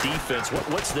for the defense,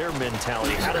 what's their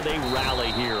mentality? How do they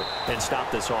rally here and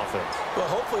stop this offense? Well,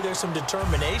 hopefully there's some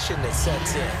determination that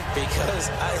sets in, because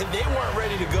they weren't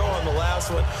ready to go on the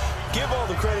last one. Give all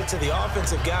the credit to the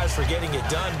offensive guys for getting it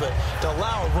done, but to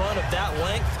allow a run of that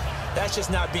length, that's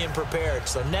just not being prepared.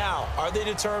 So now, are they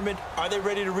determined? Are they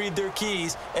ready to read their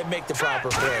keys and make the proper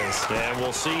plays? And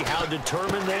we'll see how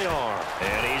determined they are.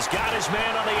 And he's got his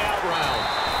man on the out route.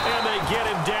 And they get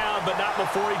him down, but not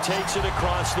before he takes it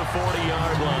across the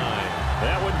 40-yard line.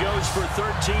 That one goes for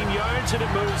 13 yards, and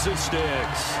it moves the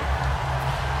sticks.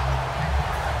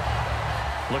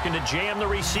 Looking to jam the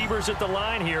receivers at the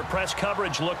line here. Press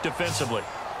coverage look defensively.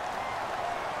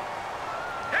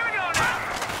 Here we go now.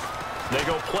 They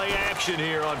go play action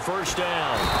here on first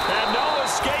down. And no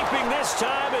escaping this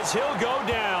time as he'll go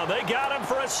down. They got him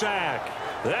for a sack.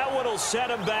 That one will set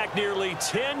him back nearly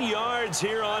 10 yards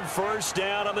here on first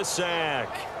down on the sack.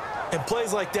 And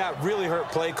plays like that really hurt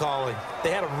play calling.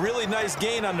 They had a really nice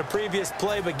gain on the previous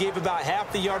play, but gave about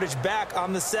half the yardage back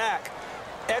on the sack.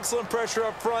 Excellent pressure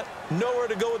up front. Nowhere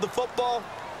to go with the football.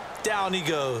 Down he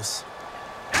goes.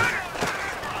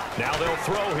 Now they'll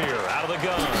throw here out of the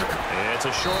gun. And it's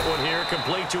a short one here,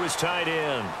 complete to his tight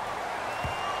end.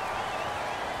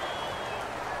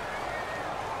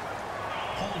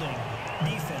 Holding.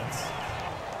 Defense.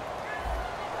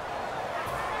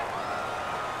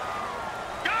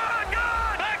 Good.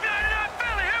 Back there in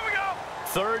Philly. Here we go.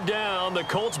 Third down, the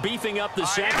Colts beefing up the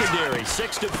secondary.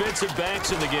 6 defensive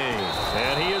backs in the game.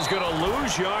 And he is going to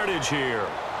lose yardage here.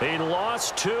 He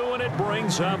lost 2, and it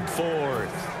brings up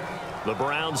 4th. The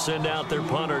Browns send out their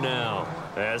punter now,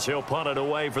 as he'll punt it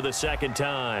away for the second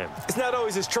time. It's not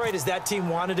always as straight as that team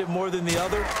wanted it more than the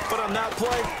other, but on that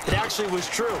play, it actually was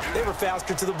true. They were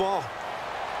faster to the ball.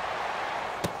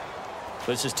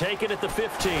 This is taken at the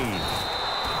 15.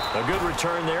 A good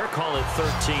return there. Call it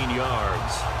 13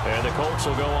 yards. And the Colts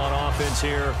will go on offense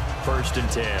here, 1st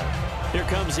and 10. Here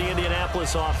comes the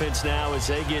Indianapolis offense now as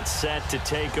they get set to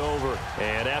take over.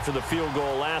 And after the field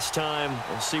goal last time,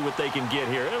 we'll see what they can get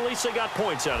here. At least they got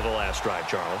points out of the last drive,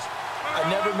 Charles. I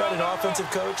never met an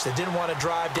offensive coach that didn't want to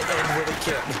drive to end with a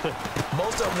kick.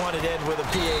 Most of them wanted to end with a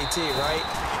PAT, right?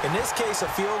 In this case,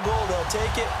 a field goal, they'll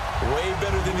take it. Way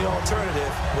better than the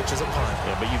alternative, which is a punt.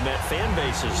 Yeah, but you've met fan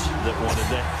bases that wanted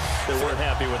that, that weren't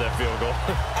happy with that field goal.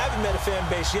 I haven't met a fan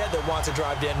base yet that wants to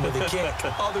drive to end with a kick,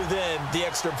 other than the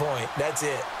extra point. That's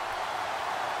it.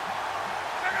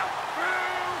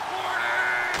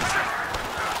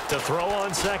 To throw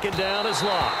on second down is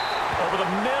Locke. Over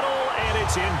the middle, and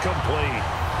it's incomplete.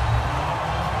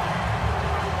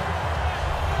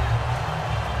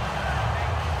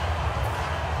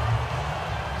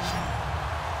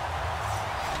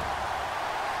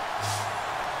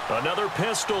 Another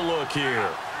pistol look here.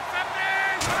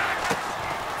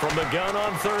 From the gun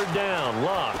on third down,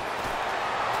 Locke.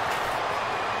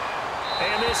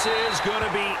 And this is going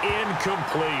to be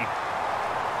incomplete.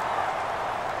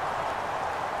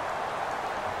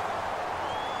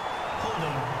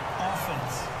 Holding.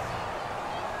 Offense.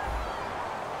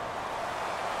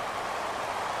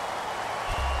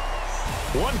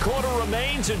 One quarter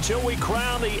remains until we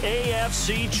crown the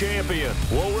AFC champion.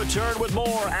 We'll return with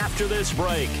more after this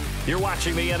break. You're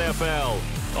watching the NFL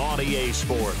on EA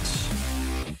Sports.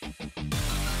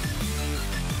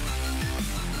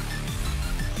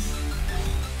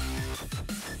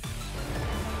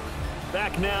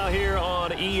 Back now here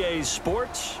on EA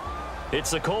Sports.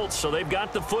 It's the Colts, so they've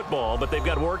got the football, but they've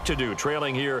got work to do,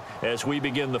 trailing here as we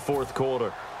begin the fourth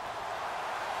quarter.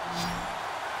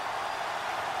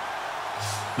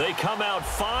 They come out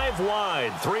 5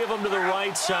 wide, 3 of them to the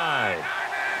right side.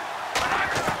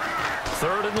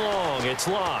 Third and long, it's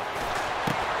Locke.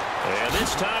 And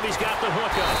this time he's got the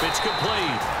hook up. It's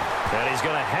complete. And he's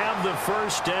going to have the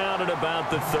first down at about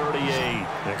the 38.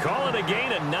 They call it a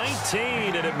gain of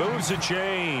 19, and it moves the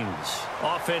chains.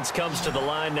 Offense comes to the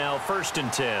line now, 1st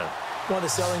and 10. One of the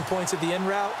selling points of the in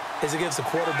route is it gives the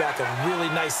quarterback a really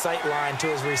nice sight line to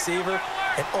his receiver,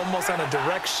 and almost on a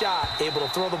direct shot, able to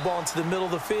throw the ball into the middle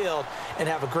of the field and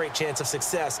have a great chance of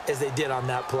success as they did on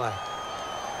that play.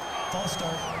 False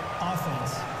start.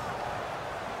 Offense.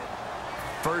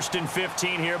 1st and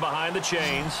 15 here behind the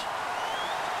chains.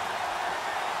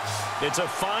 It's a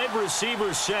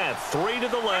 5-receiver set, 3 to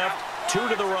the left, 2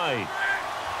 to the right.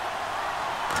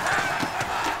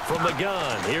 From the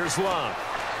gun, here's Locke.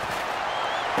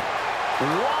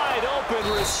 Wide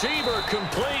open receiver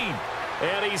complete.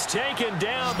 And he's taken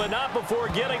down, but not before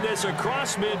getting this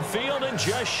across midfield and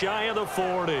just shy of the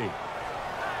 40.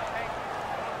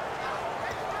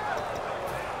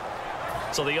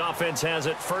 So the offense has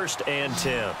it 1st and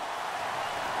 10.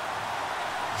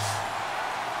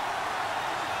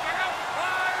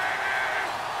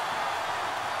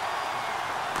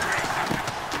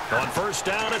 On first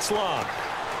down, it's Locke.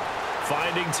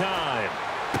 Finding time.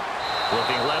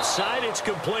 Looking left side, it's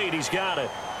complete. He's got it.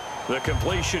 The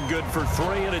completion good for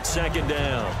 3, and it's 2nd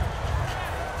down.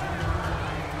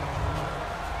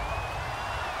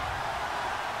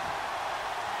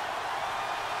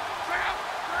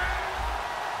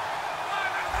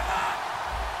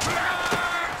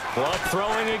 Clock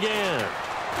throwing again.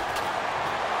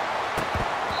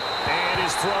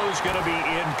 throw's going to be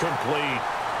incomplete.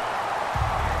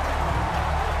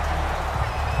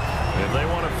 If they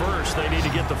want it first, they need to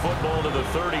get the football to the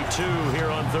 32 here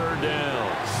on third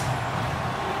down.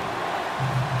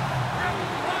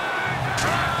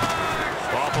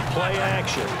 Off of play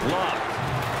action, Luck.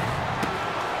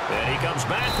 And he comes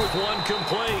back with one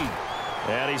complete.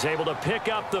 And he's able to pick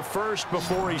up the first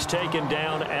before he's taken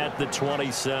down at the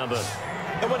 27.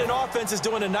 And when an offense is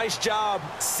doing a nice job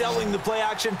selling the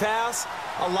play-action pass,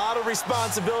 a lot of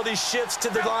responsibility shifts to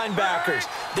the linebackers.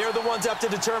 They're the ones that have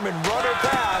to determine run or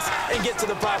pass and get to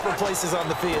the proper places on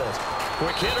the field.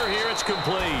 Quick hitter here, it's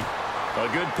complete. A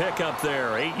good pickup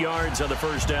there, 8 yards on the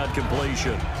first down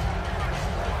completion.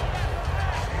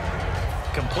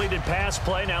 Completed pass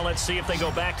play. Now let's see if they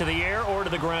go back to the air or to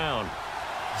the ground.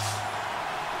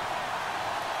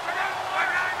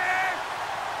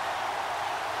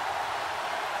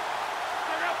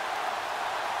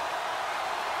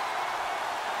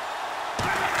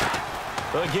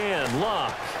 Again,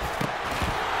 Luck.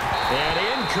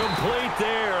 And incomplete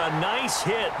there. A nice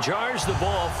hit. Jars the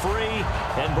ball free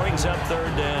and brings up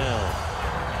third down.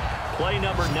 Play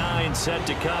number 9 set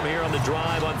to come here on the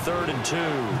drive on 3rd and 2.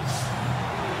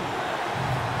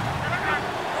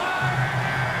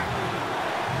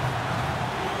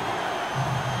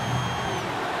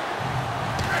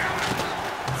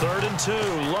 Third and 2,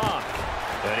 Luck.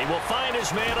 And he will find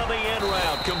his man on the end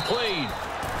route. Complete.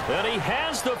 And he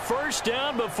has the first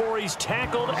down before he's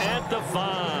tackled at the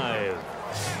 5.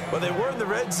 Well, they were in the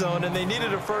red zone, and they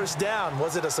needed a first down.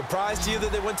 Was it a surprise to you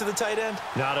that they went to the tight end?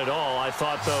 Not at all. I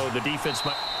thought, though, the defense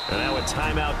might... And now a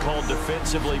timeout called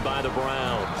defensively by the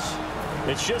Browns.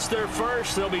 It's just their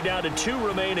first. They'll be down to 2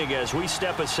 remaining as we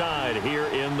step aside here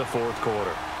in the 4th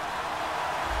quarter.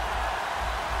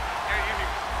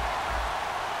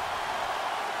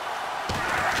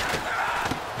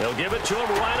 They'll give it to him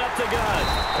right up the gut.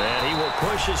 And he will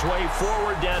push his way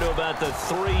forward down to about the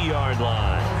 3-yard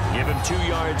line. Give him 2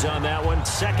 yards on that one.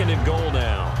 2nd and goal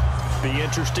now. Be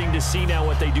interesting to see now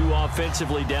what they do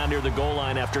offensively down near the goal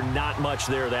line after not much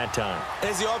there that time.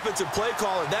 As the offensive play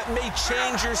caller, that may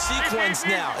change your sequence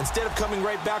now. Instead of coming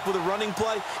right back with a running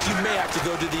play, you may have to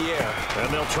go to the air. And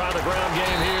they'll try the ground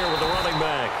game here with the running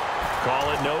back. Call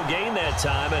it no gain that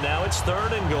time, and now it's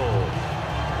 3rd and goal.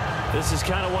 This is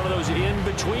kind of one of those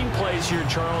in-between plays here,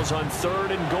 Charles, on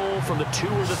 3rd and goal from the 2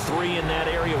 or the 3 in that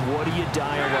area. What do you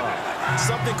dial up?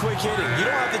 Something quick hitting. You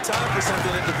don't have the time for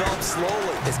something that develops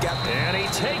slowly. And he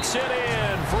takes it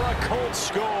in for a Colts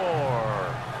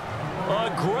score. A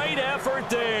great effort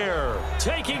there.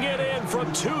 Taking it in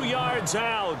from 2 yards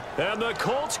out. And the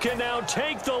Colts can now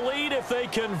take the lead if they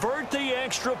convert the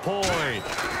extra point.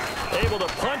 Able to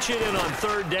punch it in on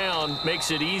 3rd down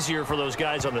makes it easier for those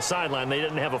guys on the sideline. They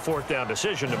didn't have a 4th down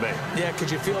decision to make. Yeah,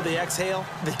 could you feel the exhale?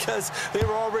 Because they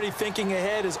were already thinking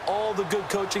ahead, as all the good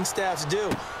coaching staffs do.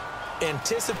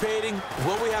 Anticipating,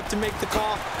 will we have to make the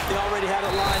call? They already had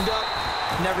it lined up,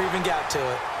 never even got to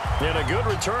it. And a good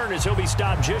return as he'll be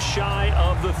stopped just shy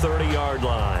of the 30-yard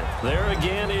line. There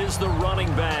again is the running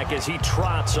back as he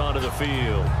trots onto the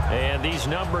field. And these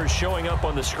numbers showing up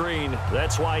on the screen,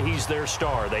 that's why he's their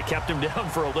star. They kept him down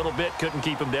for a little bit, couldn't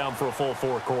keep him down for a full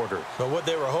 4 quarters. But what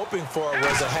they were hoping for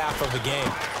was a half of the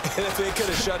game. And if they could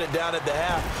have shut it down at the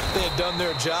half, they had done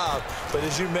their job. But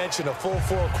as you mentioned, a full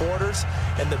 4 quarters,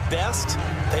 and the best,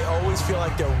 they always feel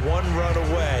like they're 1 run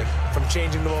away from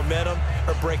changing the momentum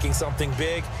or breaking something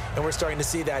big. And we're starting to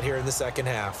see that here in the 2nd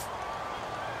half.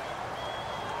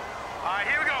 All right,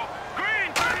 here we go.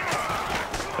 Green.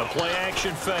 A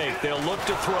play-action fake. They'll look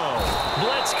to throw.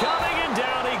 Blitz coming, and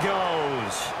down he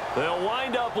goes. They'll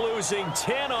wind up losing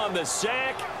 10 on the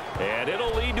sack, and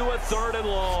it'll lead to a 3rd and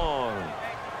long.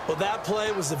 Well, that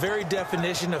play was the very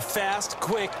definition of fast,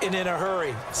 quick, and in a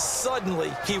hurry.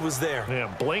 Suddenly, he was there.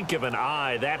 Yeah, blink of an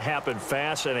eye. That happened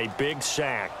fast, and a big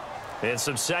sack. And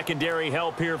some secondary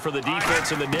help here for the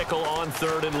defense in the nickel on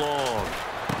 3rd and long.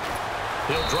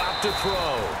 He'll drop to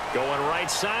throw. Going right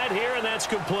side here, and that's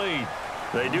complete.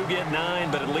 They do get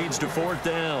 9, but it leads to 4th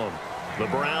down. The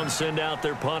Browns send out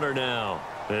their punter now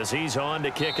as he's on to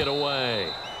kick it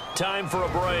away. Time for a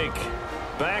break.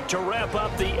 Back to wrap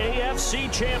up the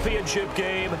AFC Championship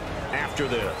game after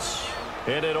this.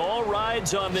 And it all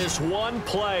rides on this one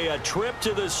play, a trip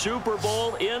to the Super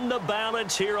Bowl in the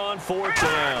balance here on 4th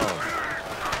down.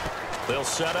 They'll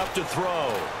set up to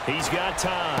throw. He's got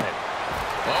time.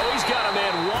 Oh, he's got a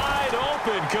man wide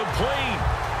open, complete.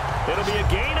 It'll be a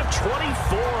gain of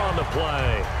 24 on the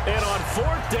play. And on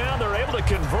 4th down, they're able to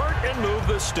convert and move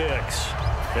the sticks.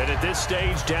 And at this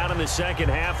stage, down in the second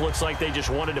half, looks like they just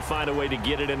wanted to find a way to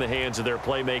get it in the hands of their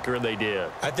playmaker, and they did.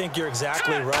 I think you're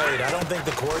exactly right. I don't think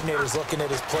the coordinator's looking at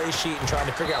his play sheet and trying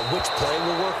to figure out which play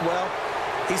will work well.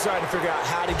 He's trying to figure out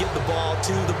how to get the ball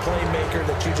to the playmaker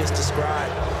that you just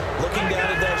described. Looking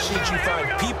down at that sheet, you find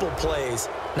people plays,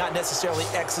 not necessarily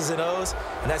X's and O's,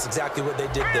 and that's exactly what they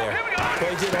did there.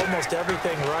 They did almost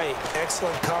everything right.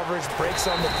 Excellent coverage, breaks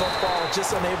on the football,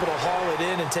 just unable to haul it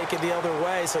in and take it the other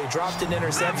way, so he dropped an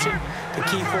interception. The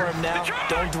key for him now,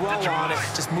 don't dwell on it,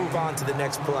 just move on to the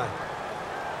next play.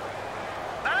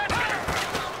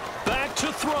 Back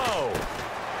to throw.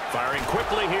 Firing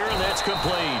quickly here, and that's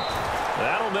complete.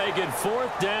 That'll make it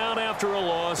 4th down after a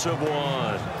loss of 1.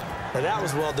 Now that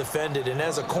was well defended, and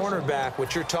as a cornerback,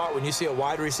 what you're taught when you see a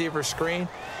wide receiver screen,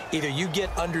 either you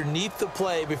get underneath the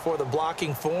play before the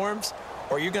blocking forms,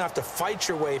 or you're going to have to fight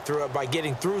your way through it by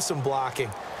getting through some blocking.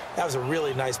 That was a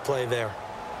really nice play there.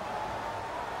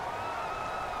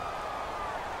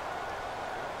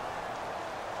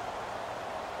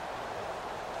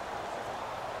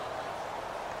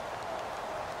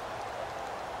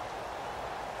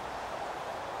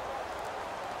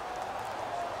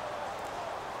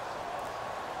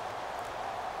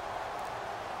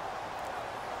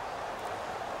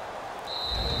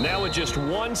 Now with just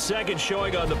 1 second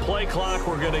showing on the play clock,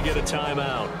 we're going to get a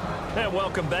timeout. And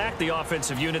welcome back, the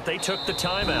offensive unit. They took the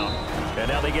timeout. And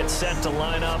now they get set to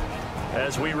line up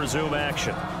as we resume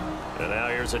action. And now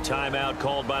here's a timeout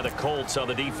called by the Colts on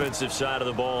the defensive side of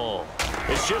the ball.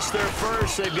 It's just their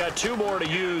first. They've got 2 more to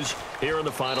use here in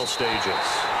the final stages.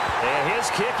 And his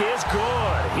kick is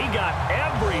good. He got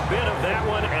every bit of that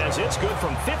one as it's good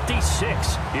from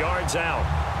 56 yards out.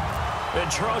 And,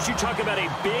 Charles, you talk about a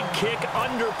big kick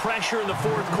under pressure in the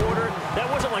 4th quarter. That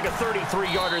wasn't like a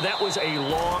 33-yarder. That was a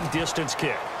long-distance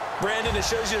kick. Brandon, it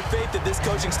shows you the faith that this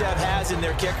coaching staff has in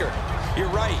their kicker. You're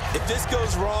right. If this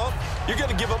goes wrong, you're going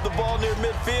to give up the ball near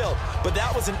midfield. But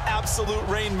that was an absolute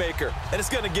rainmaker, and it's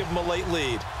going to give them a late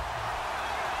lead.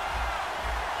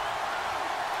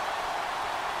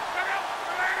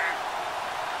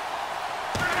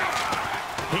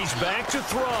 He's back to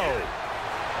throw.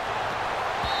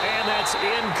 And that's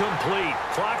incomplete.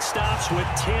 Clock stops with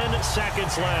 10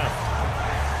 seconds left.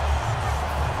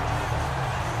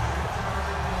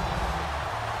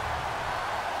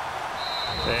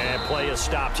 And play is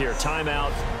stopped here.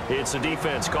 Timeout. It's the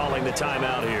defense calling the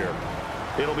timeout here.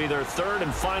 It'll be their 3rd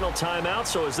and final timeout,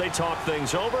 so as they talk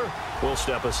things over, we'll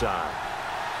step aside.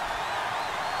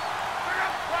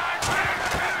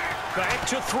 Back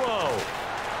to throw.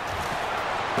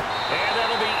 And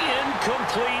that'll be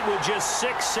incomplete with just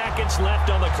 6 seconds left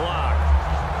on the clock.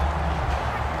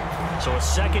 So a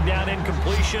 2nd down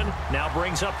incompletion now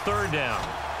brings up 3rd down.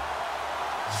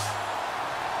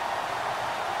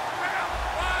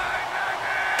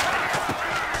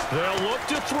 They'll look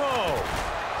to throw.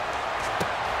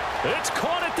 It's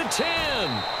caught at the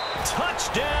 10.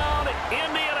 Touchdown,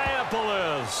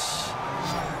 Indianapolis.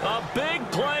 A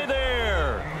big play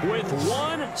there with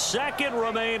 1 second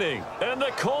remaining. And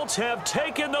the Colts have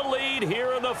taken the lead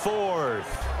here in the 4th.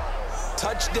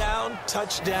 Touchdown,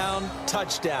 touchdown,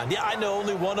 touchdown. Yeah, I know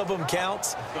only one of them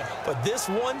counts, but this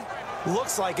one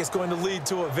looks like it's going to lead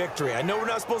to a victory. I know we're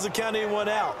not supposed to count anyone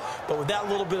out, but with that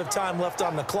little bit of time left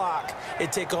on the clock,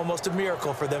 it'd take almost a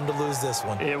miracle for them to lose this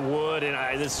one. It would,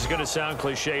 and this is going to sound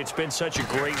cliche. It's been such a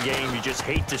great game. You just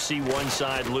hate to see one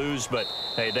side lose, but,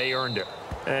 hey, they earned it.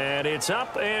 And it's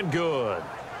up and good.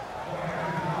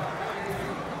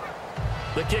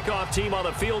 The kickoff team on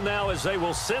the field now as they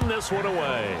will send this one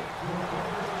away.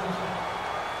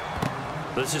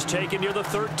 This is taken near the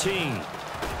 13.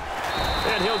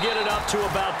 And he'll get it up to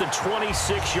about the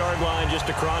 26-yard line, just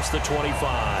across the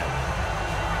 25.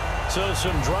 So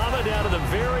some drama down to the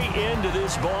very end of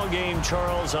this ball game,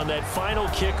 Charles, on that final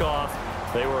kickoff.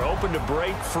 They were hoping to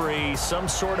break free, some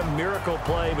sort of miracle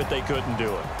play, but they couldn't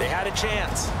do it. They had a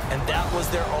chance, and that was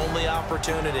their only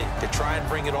opportunity to try and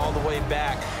bring it all the way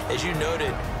back. As you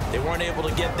noted, they weren't able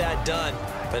to get that done,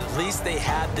 but at least they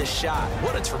had the shot.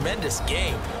 What a tremendous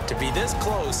game to be this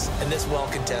close and this well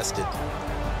contested.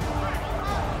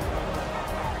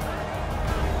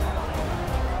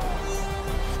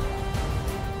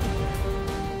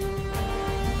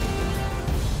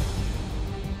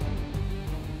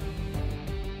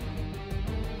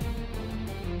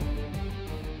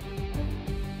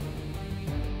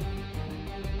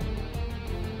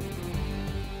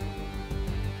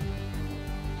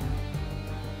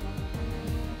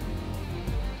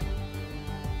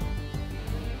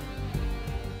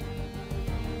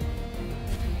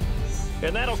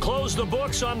 And that'll close the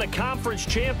books on the conference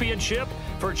championship.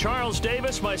 For Charles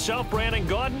Davis, myself, Brandon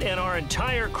Gaudin, and our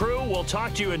entire crew, we'll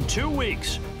talk to you in 2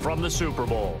 weeks from the Super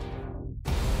Bowl.